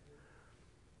marriage.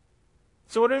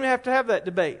 So we don't even have to have that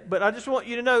debate. But I just want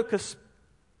you to know, because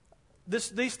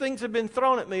these things have been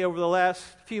thrown at me over the last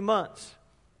few months.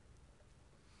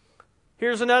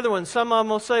 Here's another one. Some of them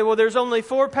will say, well, there's only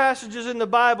 4 passages in the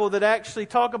Bible that actually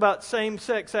talk about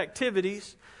same-sex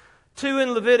activities. 2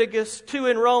 in Leviticus, 2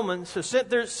 in Romans. So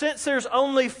since there's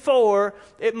only 4,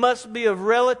 it must be of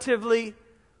relatively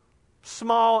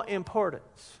small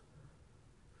importance.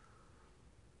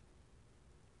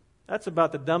 That's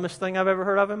about the dumbest thing I've ever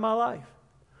heard of in my life.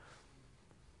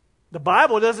 The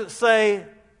Bible doesn't say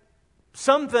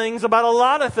some things about a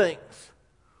lot of things.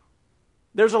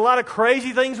 There's a lot of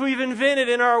crazy things we've invented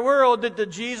in our world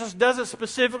that Jesus doesn't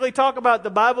specifically talk about. The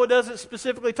Bible doesn't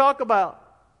specifically talk about.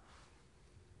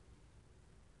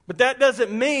 But that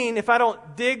doesn't mean if I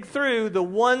don't dig through the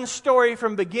one story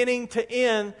from beginning to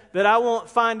end that I won't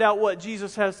find out what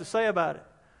Jesus has to say about it.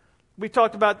 We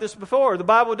talked about this before. The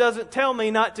Bible doesn't tell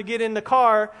me not to get in the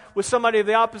car with somebody of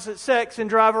the opposite sex and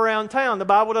drive around town. The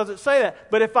Bible doesn't say that.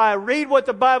 But if I read what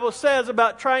the Bible says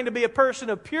about trying to be a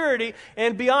person of purity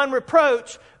and beyond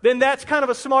reproach, then that's kind of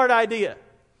a smart idea.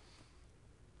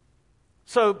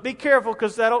 So be careful,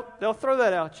 because they'll throw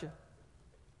that at you.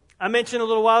 I mentioned a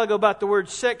little while ago about the word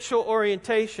sexual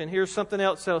orientation. Here's something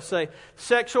else they'll say.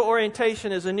 Sexual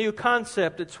orientation is a new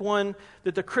concept. It's one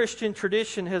that the Christian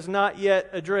tradition has not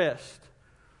yet addressed.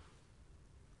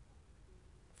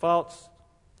 False.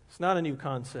 It's not a new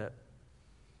concept.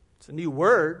 It's a new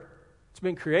word. It's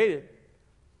been created.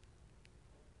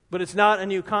 But it's not a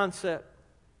new concept.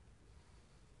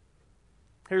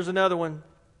 Here's another one.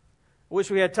 I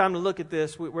wish we had time to look at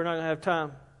this. We're not going to have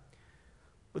time.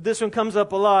 But this one comes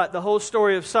up a lot, the whole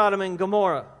story of Sodom and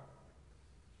Gomorrah.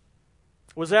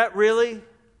 Was that really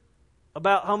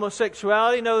about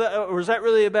homosexuality? No, or was that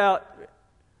really about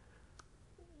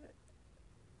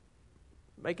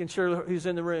making sure who's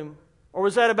in the room? Or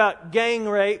was that about gang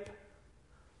rape?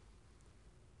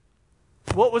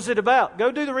 What was it about?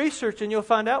 Go do the research and you'll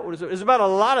find out what it was. It was about a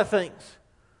lot of things.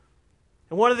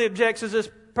 And one of the objections this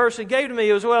person gave to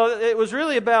me was, well, it was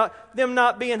really about them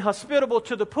not being hospitable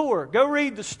to the poor. Go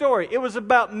read the story. It was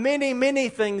about many, many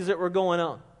things that were going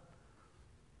on.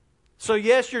 So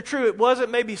yes, you're true. It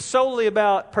wasn't maybe solely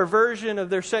about perversion of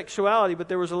their sexuality, but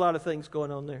there was a lot of things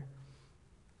going on there.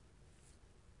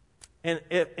 And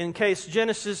in case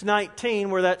Genesis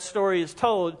 19, where that story is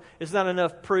told, is not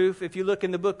enough proof, if you look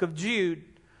in the book of Jude,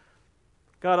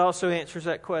 God also answers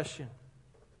that question.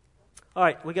 All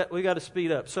right, we got to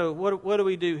speed up. So what do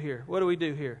we do here? What do we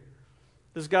do here?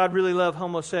 Does God really love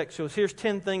homosexuals? Here's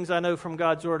 10 things I know from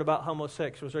God's Word about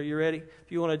homosexuals. Are you ready?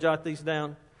 If you want to jot these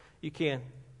down, you can.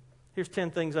 Here's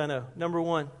 10 things I know. Number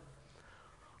 1,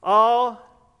 all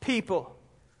people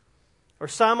are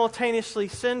simultaneously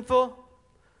sinful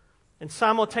and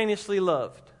simultaneously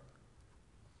loved.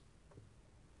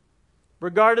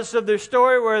 Regardless of their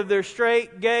story, whether they're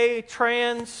straight, gay,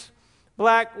 trans,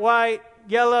 black, white,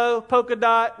 yellow, polka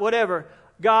dot, whatever.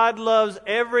 God loves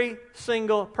every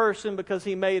single person because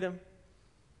He made them.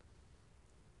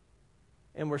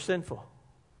 And we're sinful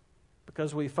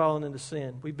because we've fallen into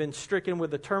sin. We've been stricken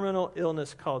with a terminal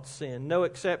illness called sin. No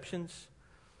exceptions.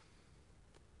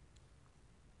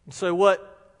 And so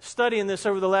what studying this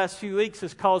over the last few weeks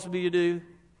has caused me to do,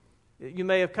 you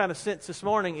may have kind of sensed this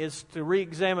morning, is to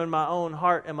re-examine my own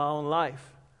heart and my own life.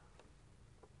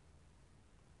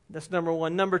 That's number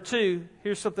 1. Number 2,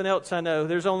 here's something else I know.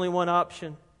 There's only one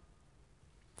option.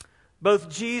 Both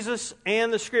Jesus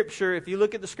and the Scripture, if you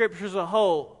look at the Scripture as a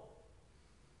whole,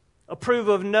 approve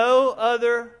of no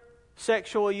other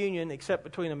sexual union except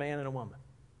between a man and a woman.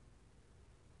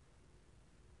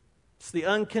 It's the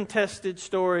uncontested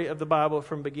story of the Bible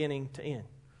from beginning to end.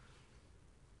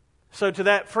 So to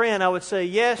that friend, I would say,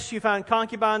 yes, you find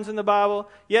concubines in the Bible.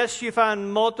 Yes, you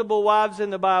find multiple wives in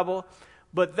the Bible.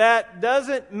 But that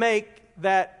doesn't make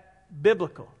that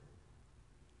biblical.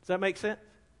 Does that make sense?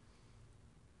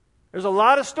 There's a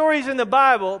lot of stories in the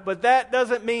Bible, but that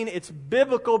doesn't mean it's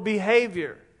biblical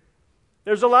behavior.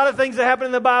 There's a lot of things that happen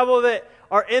in the Bible that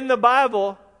are in the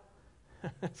Bible,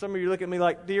 Some of you look at me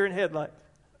like deer in headlights.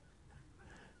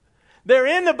 They're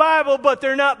in the Bible, but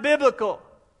they're not biblical.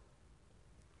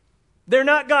 They're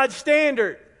not God's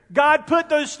standard. God put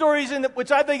those stories in,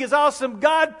 which I think is awesome.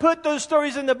 God put those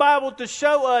stories in the Bible to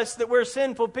show us that we're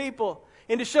sinful people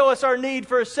and to show us our need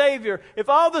for a Savior. If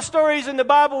all the stories in the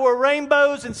Bible were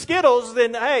rainbows and Skittles,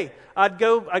 then hey, I'd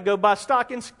go buy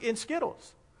stock in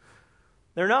Skittles.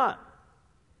 They're not.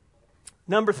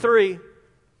 Number 3,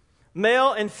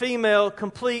 male and female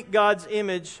complete God's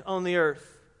image on the earth.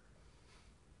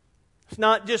 It's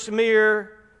not just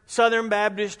mere Southern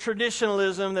Baptist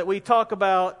traditionalism that we talk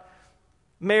about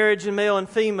marriage and male and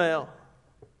female.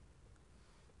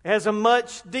 It has a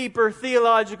much deeper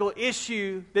theological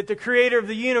issue that the Creator of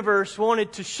the universe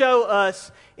wanted to show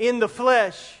us in the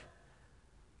flesh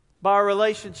by our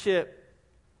relationship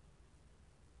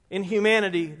in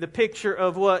humanity, the picture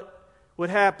of what would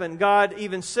happen. God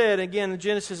even said, again, in the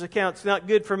Genesis account, it's not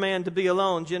good for man to be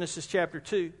alone, Genesis chapter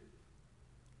 2.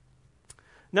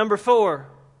 Number 4.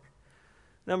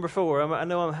 I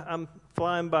know I'm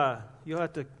flying by. You'll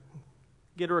have to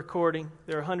get a recording.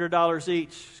 They're $100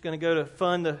 each. It's going to go to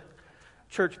fund the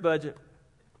church budget.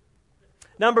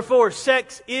 Number 4,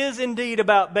 sex is indeed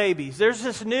about babies. There's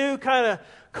this new kind of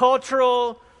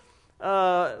cultural,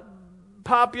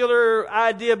 popular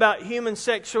idea about human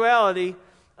sexuality,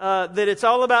 that it's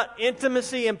all about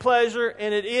intimacy and pleasure,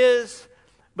 and it is,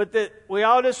 but that we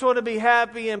all just want to be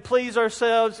happy and please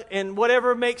ourselves, and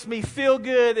whatever makes me feel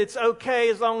good, it's okay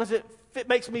as long as it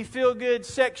makes me feel good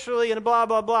sexually and blah,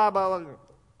 blah, blah, blah, blah.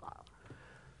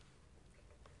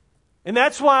 And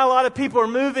that's why a lot of people are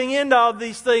moving into all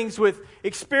these things with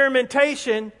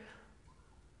experimentation.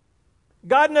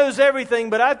 God knows everything,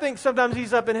 but I think sometimes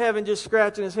He's up in heaven just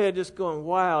scratching His head, just going,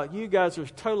 wow, you guys are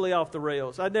totally off the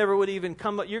rails. I never would even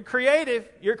come up. You're creative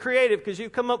because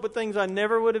you've come up with things I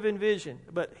never would have envisioned.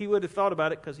 But He would have thought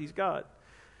about it because He's God.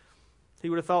 He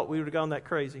would have thought we would have gone that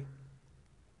crazy.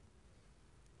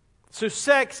 So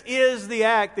sex is the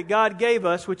act that God gave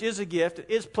us, which is a gift. It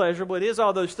is pleasurable. It is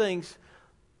all those things,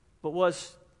 but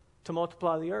was to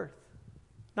multiply the earth.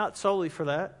 Not solely for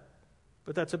that,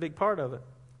 but that's a big part of it.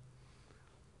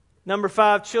 Number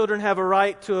 5, children have a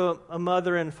right to a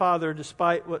mother and father,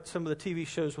 despite what some of the TV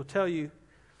shows will tell you.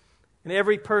 And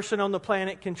every person on the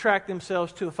planet can track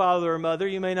themselves to a father or mother.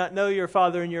 You may not know your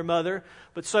father and your mother,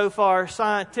 but so far,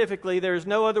 scientifically, there is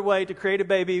no other way to create a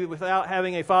baby without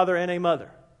having a father and a mother.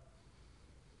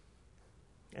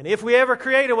 And if we ever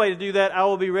create a way to do that, I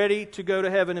will be ready to go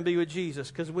to heaven and be with Jesus,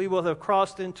 because we will have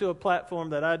crossed into a platform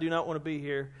that I do not want to be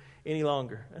here any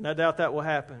longer. And I doubt that will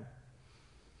happen.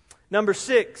 Number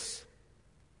 6,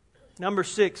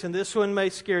 and this one may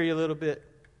scare you a little bit,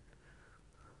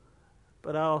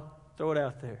 but I'll throw it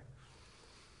out there.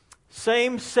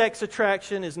 Same-sex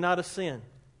attraction is not a sin.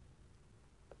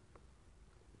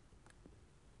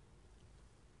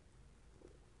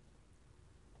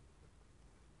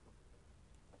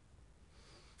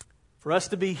 For us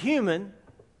to be human,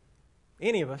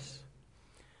 any of us,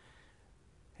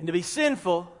 and to be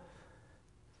sinful,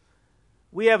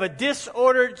 we have a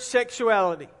disordered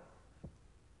sexuality.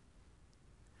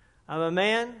 I'm a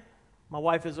man. My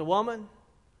wife is a woman.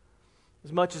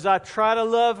 As much as I try to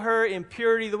love her in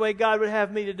purity the way God would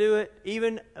have me to do it,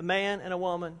 even a man and a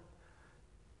woman,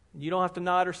 you don't have to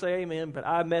nod or say amen, but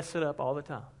I mess it up all the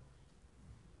time.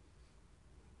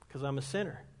 Because I'm a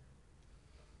sinner.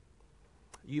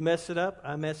 You mess it up,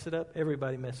 I mess it up,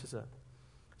 everybody messes up.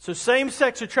 So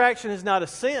same-sex attraction is not a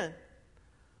sin.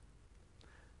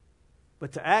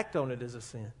 But to act on it is a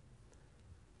sin.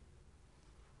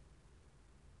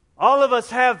 All of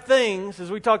us have things, as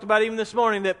we talked about even this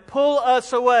morning, that pull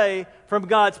us away from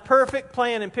God's perfect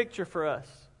plan and picture for us.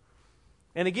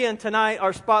 And again, tonight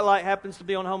our spotlight happens to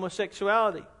be on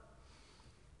homosexuality.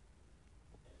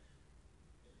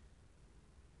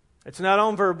 It's not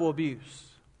on verbal abuse.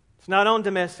 It's not on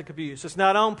domestic abuse. It's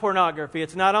not on pornography.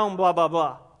 It's not on blah, blah,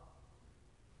 blah.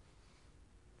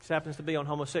 It happens to be on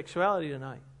homosexuality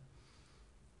tonight.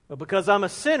 But because I'm a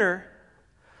sinner,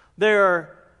 there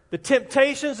are the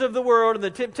temptations of the world and the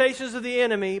temptations of the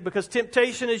enemy, because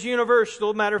temptation is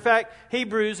universal. Matter of fact,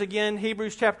 Hebrews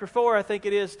chapter 4, I think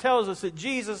it is, tells us that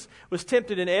Jesus was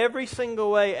tempted in every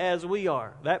single way as we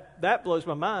are. That blows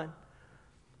my mind.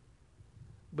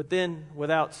 But then,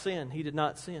 without sin, He did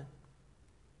not sin.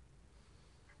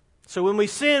 So when we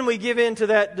sin, we give in to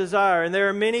that desire. And there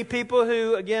are many people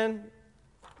who, again,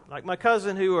 like my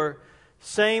cousin, who are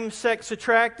same-sex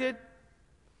attracted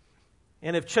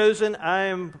and have chosen, I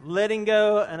am letting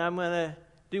go and I'm going to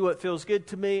do what feels good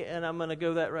to me and I'm going to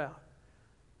go that route.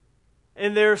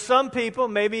 And there are some people,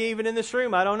 maybe even in this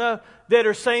room, I don't know, that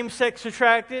are same-sex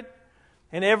attracted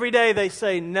And every day they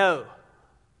say no,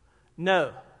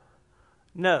 no,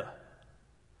 no. I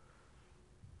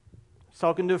was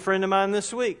talking to a friend of mine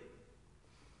this week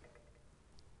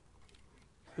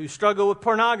who struggled with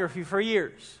pornography for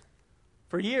years.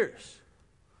 For years.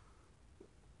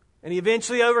 And he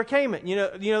eventually overcame it. You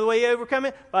know the way he overcame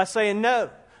it? By saying no,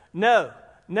 no,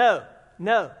 no,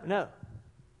 no, no.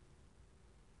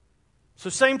 So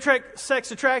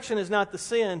same-sex attraction is not the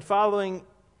sin. Following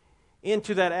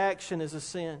into that action is a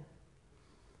sin.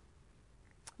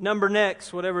 Number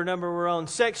next, whatever number we're on.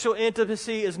 Sexual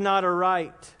intimacy is not a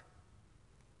right.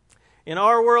 In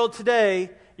our world today,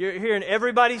 you're hearing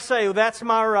everybody say, well, that's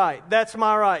my right. That's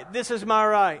my right. This is my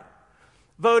right.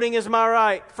 Voting is my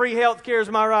right. Free health care is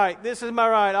my right. This is my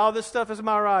right. All this stuff is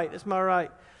my right. It's my right.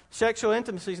 Sexual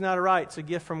intimacy is not a right. It's a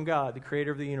gift from God, the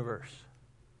creator of the universe.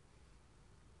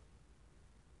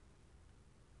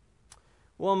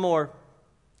 One more.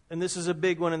 And this is a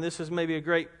big one, and this is maybe a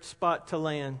great spot to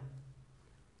land.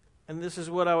 And this is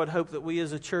what I would hope that we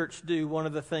as a church do, one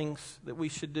of the things that we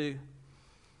should do.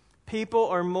 People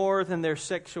are more than their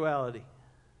sexuality.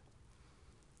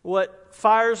 What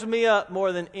fires me up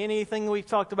more than anything we've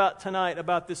talked about tonight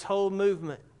about this whole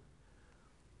movement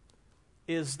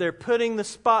is they're putting the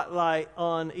spotlight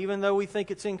on, even though we think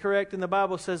it's incorrect and the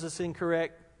Bible says it's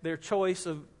incorrect, their choice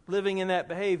of living in that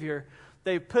behavior,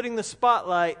 they're putting the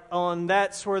spotlight on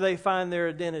that's where they find their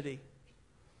identity.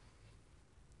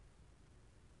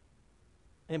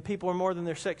 And people are more than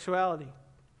their sexuality.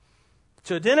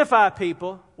 To identify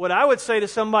people, what I would say to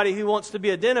somebody who wants to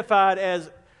be identified as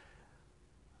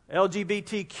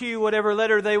LGBTQ, whatever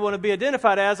letter they want to be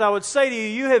identified as, I would say to you,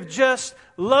 you have just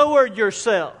lowered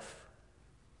yourself.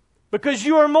 Because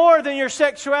you are more than your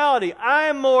sexuality. I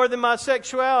am more than my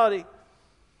sexuality.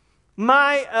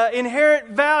 My inherent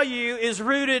value is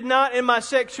rooted not in my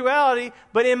sexuality,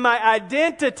 but in my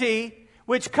identity,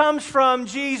 which comes from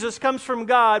Jesus, comes from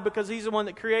God, because He's the one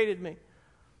that created me.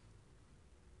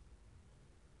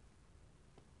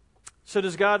 So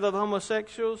does God love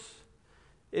homosexuals?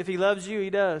 If He loves you, He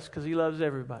does, because He loves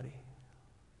everybody.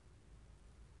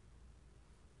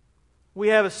 We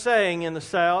have a saying in the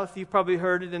South, you've probably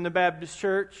heard it in the Baptist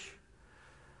church.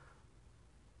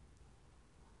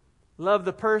 Love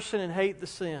the person and hate the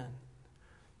sin.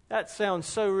 That sounds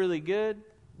so really good.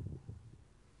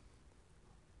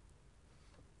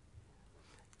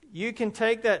 You can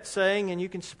take that saying and you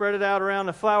can spread it out around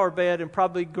a flower bed and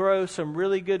probably grow some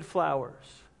really good flowers.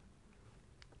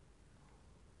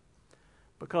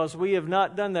 Because we have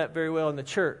not done that very well in the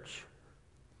church.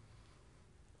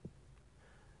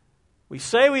 We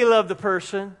say we love the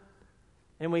person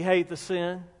and we hate the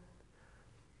sin.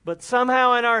 But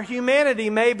somehow in our humanity,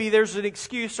 maybe there's an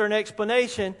excuse or an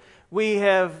explanation. We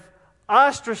have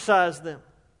ostracized them.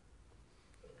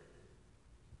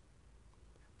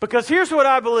 Because here's what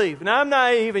I believe, and I'm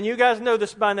naive, and you guys know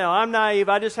this by now. I'm naive.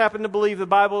 I just happen to believe the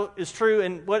Bible is true,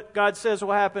 and what God says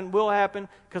will happen,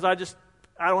 because I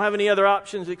don't have any other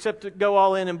options except to go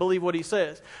all in and believe what He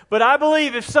says. But I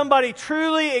believe if somebody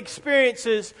truly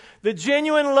experiences the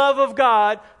genuine love of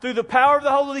God through the power of the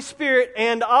Holy Spirit,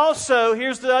 and also,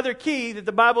 here's the other key that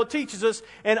the Bible teaches us,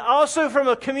 and also from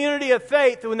a community of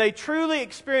faith, when they truly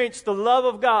experience the love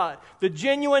of God, the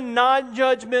genuine,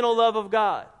 non-judgmental love of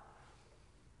God,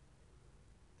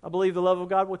 I believe the love of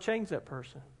God will change that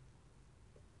person.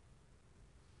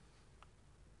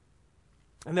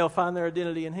 And they'll find their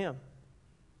identity in Him.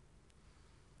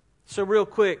 So real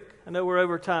quick, I know we're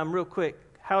over time, real quick,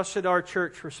 how should our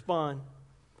church respond?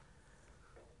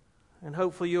 And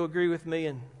hopefully you'll agree with me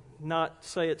and not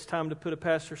say it's time to put a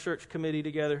pastor search committee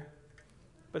together.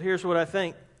 But here's what I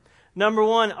think. Number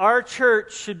one, our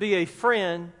church should be a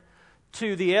friend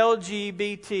to the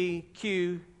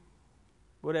LGBTQ,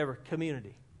 whatever,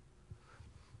 community.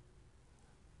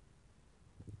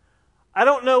 I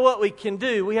don't know what we can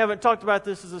do. We haven't talked about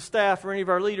this as a staff or any of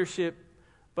our leadership,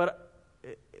 but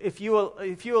if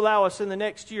you allow us in the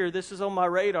next year, this is on my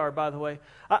radar, by the way.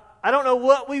 I don't know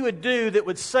what we would do that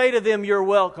would say to them, you're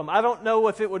welcome. I don't know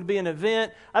if it would be an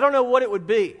event. I don't know what it would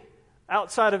be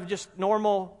outside of just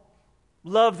normal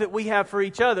love that we have for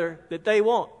each other that they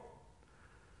want.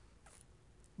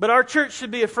 But our church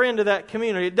should be a friend to that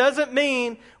community. It doesn't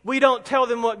mean we don't tell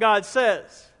them what God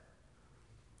says.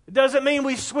 It doesn't mean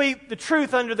we sweep the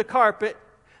truth under the carpet.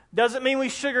 It doesn't mean we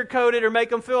sugarcoat it or make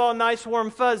them feel all nice,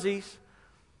 warm fuzzies.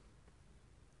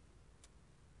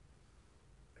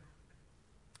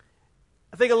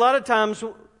 I think a lot of times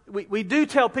we do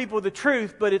tell people the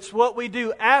truth, but it's what we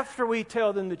do after we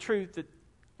tell them the truth that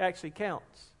actually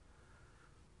counts.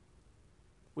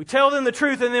 We tell them the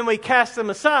truth and then we cast them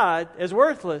aside as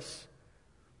worthless.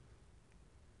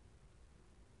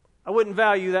 I wouldn't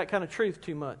value that kind of truth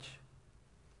too much.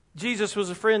 Jesus was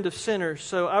a friend of sinners,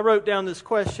 so I wrote down this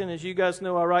question. As you guys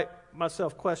know, I write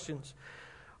myself questions.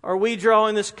 Are we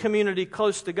drawing this community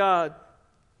close to God?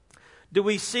 Do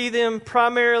we see them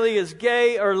primarily as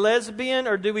gay or lesbian,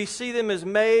 or do we see them as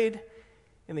made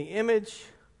in the image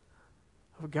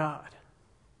of God?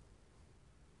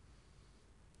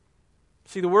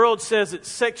 See, the world says that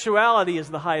sexuality is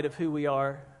the height of who we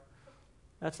are.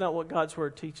 That's not what God's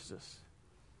Word teaches us.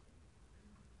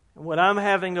 And what I'm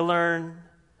having to learn,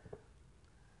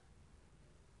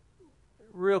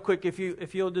 real quick, if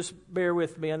you'll just bear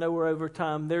with me, I know we're over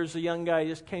time. There's a young guy who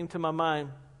just came to my mind.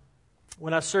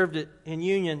 When I served in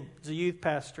Union as a youth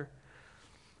pastor,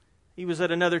 he was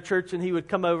at another church and he would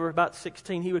come over, about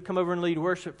 16, he would come over and lead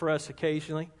worship for us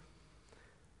occasionally.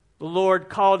 The Lord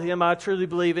called him, I truly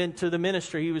believe, into the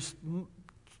ministry. He was,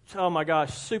 oh my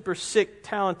gosh, super sick,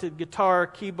 talented guitar,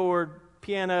 keyboard,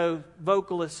 piano,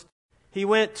 vocalist. He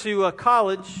went to a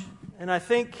college, and I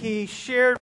think he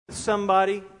shared with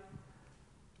somebody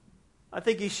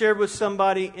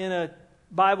in a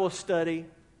Bible study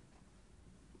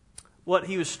what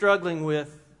he was struggling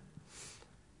with.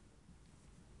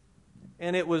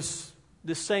 And it was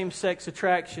the same-sex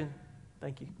attraction.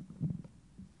 Thank you.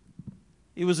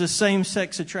 It was a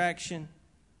same-sex attraction.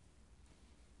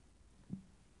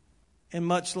 And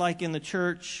much like in the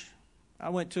church, I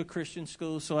went to a Christian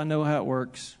school, so I know how it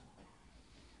works.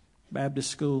 Baptist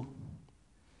school.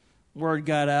 Word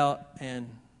got out, and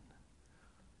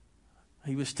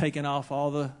he was taken off all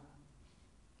the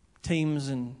teams,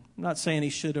 and I'm not saying he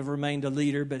should have remained a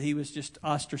leader, but he was just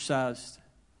ostracized.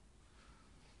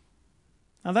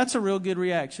 Now that's a real good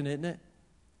reaction, isn't it?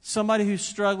 Somebody who's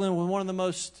struggling with one of the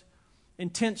most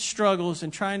intense struggles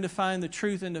and trying to find the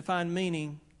truth and to find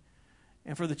meaning,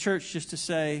 and for the church just to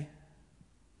say,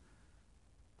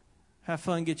 have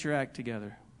fun, get your act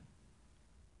together.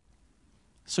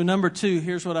 So number 2,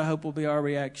 here's what I hope will be our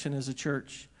reaction as a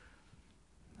church.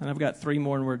 And I've got 3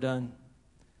 more and we're done.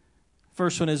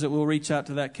 First one is that we'll reach out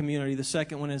to that community. The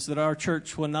second one is that our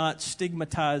church will not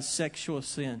stigmatize sexual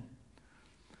sin.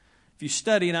 If you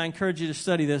study, and I encourage you to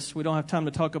study this, we don't have time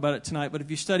to talk about it tonight, but if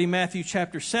you study Matthew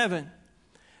chapter 7,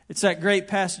 it's that great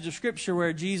passage of Scripture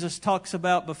where Jesus talks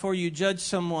about before you judge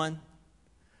someone,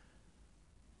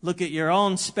 look at your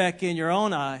own speck in your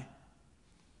own eye.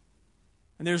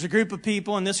 And there's a group of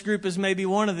people, and this group is maybe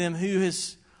one of them, who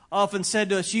has often said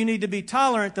to us, you need to be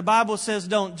tolerant. The Bible says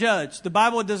don't judge. The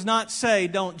Bible does not say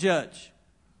don't judge.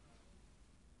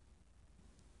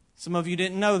 Some of you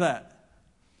didn't know that.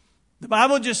 The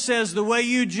Bible just says the way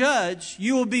you judge,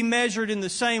 you will be measured in the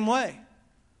same way.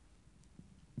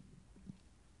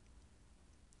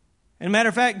 And matter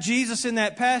of fact, Jesus in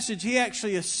that passage, he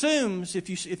actually assumes,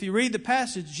 if you read the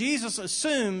passage, Jesus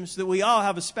assumes that we all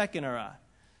have a speck in our eye.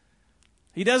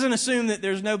 He doesn't assume that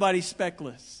there's nobody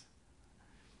speckless.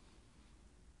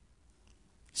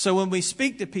 So when we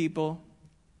speak to people,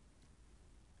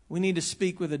 we need to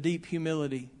speak with a deep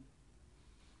humility.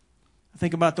 I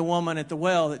think about the woman at the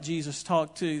well that Jesus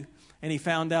talked to, and he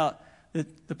found out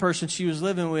that the person she was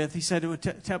living with, he said,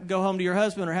 go home to your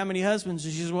husband, or how many husbands?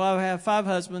 And she says, well, I have 5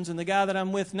 husbands, and the guy that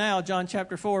I'm with now, John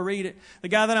chapter 4, read it, the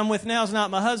guy that I'm with now is not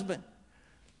my husband.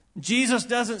 Jesus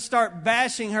doesn't start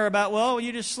bashing her about, well,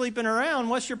 you're just sleeping around.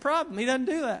 What's your problem? He doesn't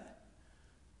do that.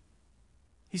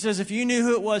 He says, if you knew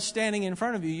who it was standing in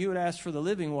front of you, you would ask for the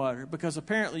living water, because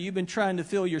apparently you've been trying to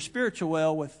fill your spiritual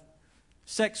well with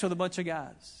sex with a bunch of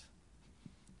guys.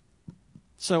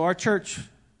 So our church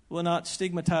will not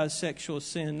stigmatize sexual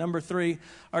sin. Number 3,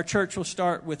 our church will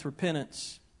start with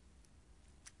repentance.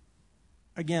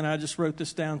 Again, I just wrote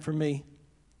this down for me.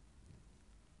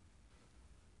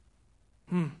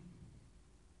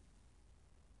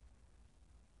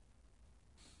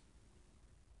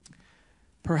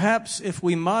 Perhaps if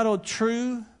we modeled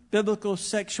true biblical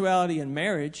sexuality in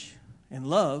marriage and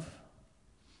love,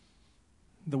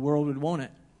 the world would want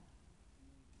it.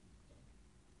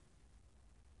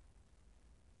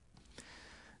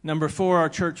 Number 4, our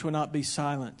church will not be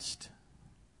silenced.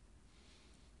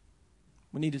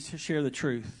 We need to share the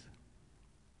truth.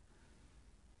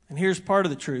 And here's part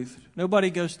of the truth. Nobody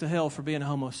goes to hell for being a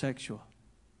homosexual.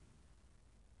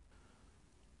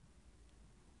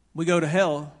 We go to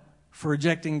hell for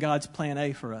rejecting God's plan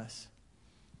A for us.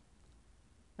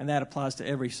 And that applies to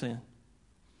every sin.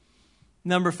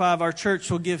 Number 5, our church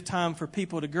will give time for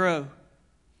people to grow.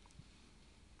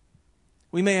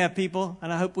 We may have people,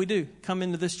 and I hope we do, come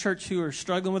into this church who are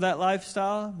struggling with that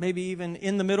lifestyle, maybe even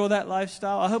in the middle of that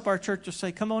lifestyle. I hope our church will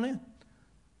say, come on in.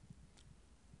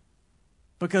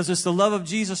 Because it's the love of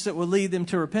Jesus that will lead them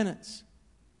to repentance.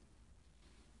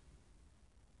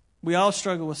 We all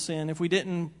struggle with sin. If we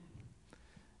didn't,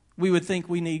 we would think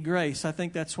we need grace. I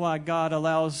think that's why God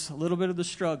allows a little bit of the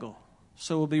struggle,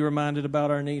 so we'll be reminded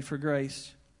about our need for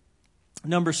grace.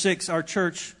 Number 6, our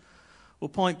church will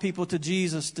point people to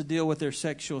Jesus to deal with their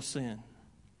sexual sin.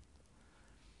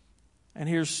 And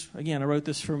here's, again, I wrote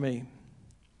this for me.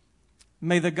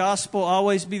 May the gospel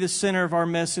always be the center of our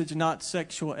message, not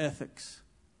sexual ethics.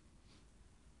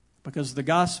 Because the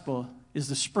gospel is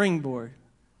the springboard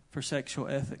for sexual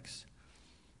ethics.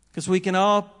 Because we can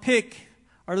all pick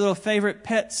our little favorite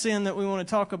pet sin that we want to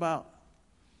talk about.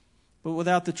 But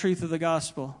without the truth of the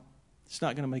gospel, it's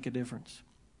not going to make a difference.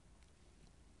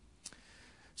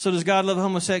 So does God love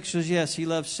homosexuals? Yes, He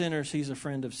loves sinners. He's a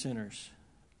friend of sinners.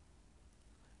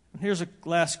 And here's a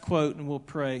last quote, and we'll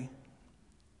pray.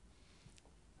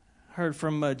 I heard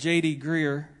from J.D.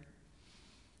 Greer.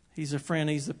 He's a friend.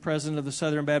 He's the president of the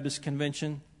Southern Baptist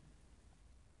Convention.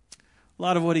 A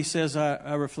lot of what he says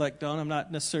I reflect on. I'm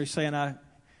not necessarily saying I'm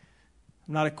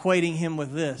not equating him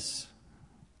with this.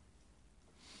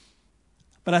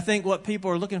 But I think what people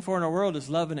are looking for in our world is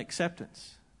love and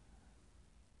acceptance.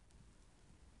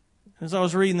 As I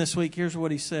was reading this week, here's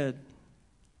what he said.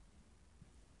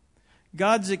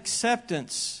 God's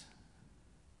acceptance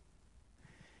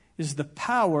is the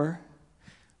power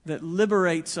that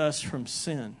liberates us from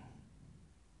sin,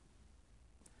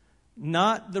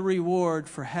 not the reward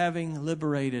for having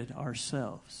liberated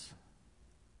ourselves.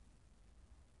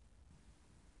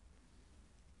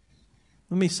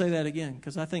 Let me say that again,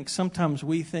 because I think sometimes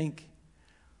we think,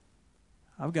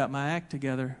 I've got my act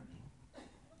together.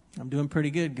 I'm doing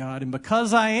pretty good, God. And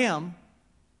because I am,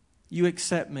 you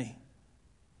accept me.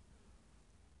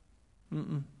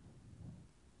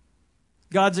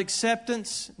 God's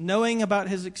acceptance, knowing about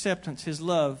His acceptance, His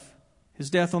love, His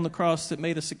death on the cross that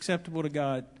made us acceptable to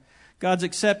God. God's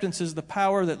acceptance is the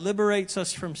power that liberates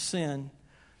us from sin,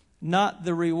 not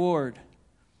the reward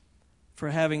for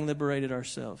having liberated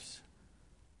ourselves.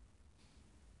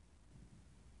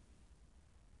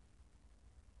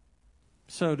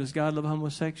 So, does God love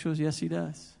homosexuals? Yes, He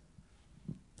does.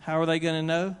 How are they going to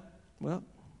know? Well,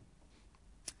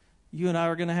 you and I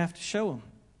are going to have to show them.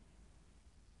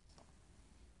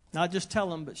 Not just tell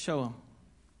them, but show them.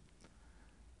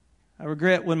 I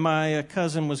regret when my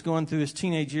cousin was going through his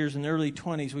teenage years in the early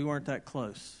 20s, we weren't that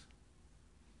close.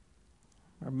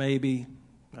 Or maybe,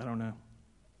 I don't know.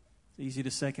 It's easy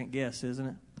to second guess, isn't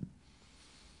it?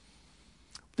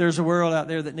 There's a world out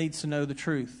there that needs to know the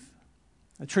truth.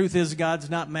 The truth is God's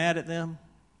not mad at them.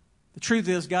 The truth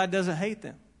is God doesn't hate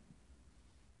them.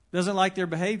 Doesn't like their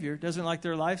behavior, doesn't like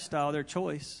their lifestyle, their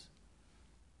choice.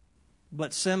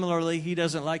 But similarly, He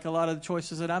doesn't like a lot of the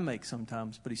choices that I make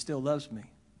sometimes, but He still loves me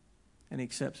and He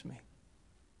accepts me.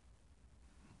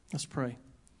 Let's pray.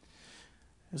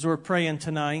 As we're praying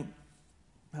tonight,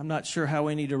 I'm not sure how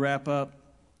we need to wrap up.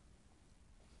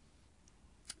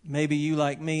 Maybe you,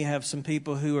 like me, have some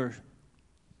people who are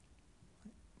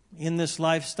in this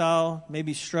lifestyle,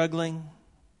 maybe struggling.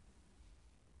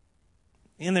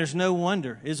 And there's no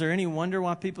wonder. Is there any wonder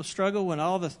why people struggle when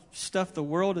all the stuff the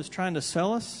world is trying to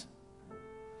sell us?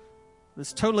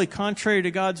 It's totally contrary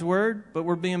to God's Word, but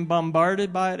we're being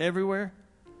bombarded by it everywhere.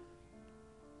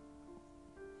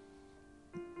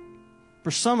 For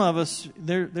some of us,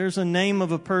 there's a name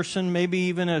of a person, maybe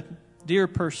even a dear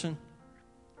person,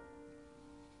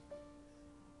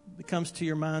 that comes to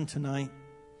your mind tonight.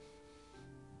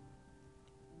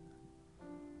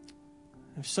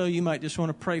 If so, you might just want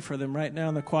to pray for them right now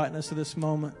in the quietness of this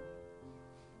moment.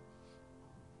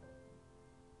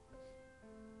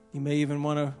 You may even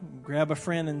want to grab a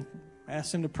friend and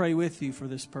ask them to pray with you for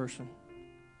this person.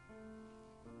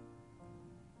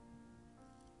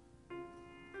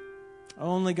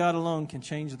 Only God alone can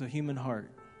change the human heart.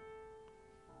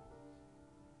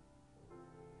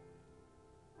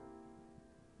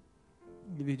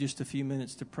 I'll give you just a few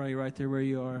minutes to pray right there where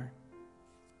you are.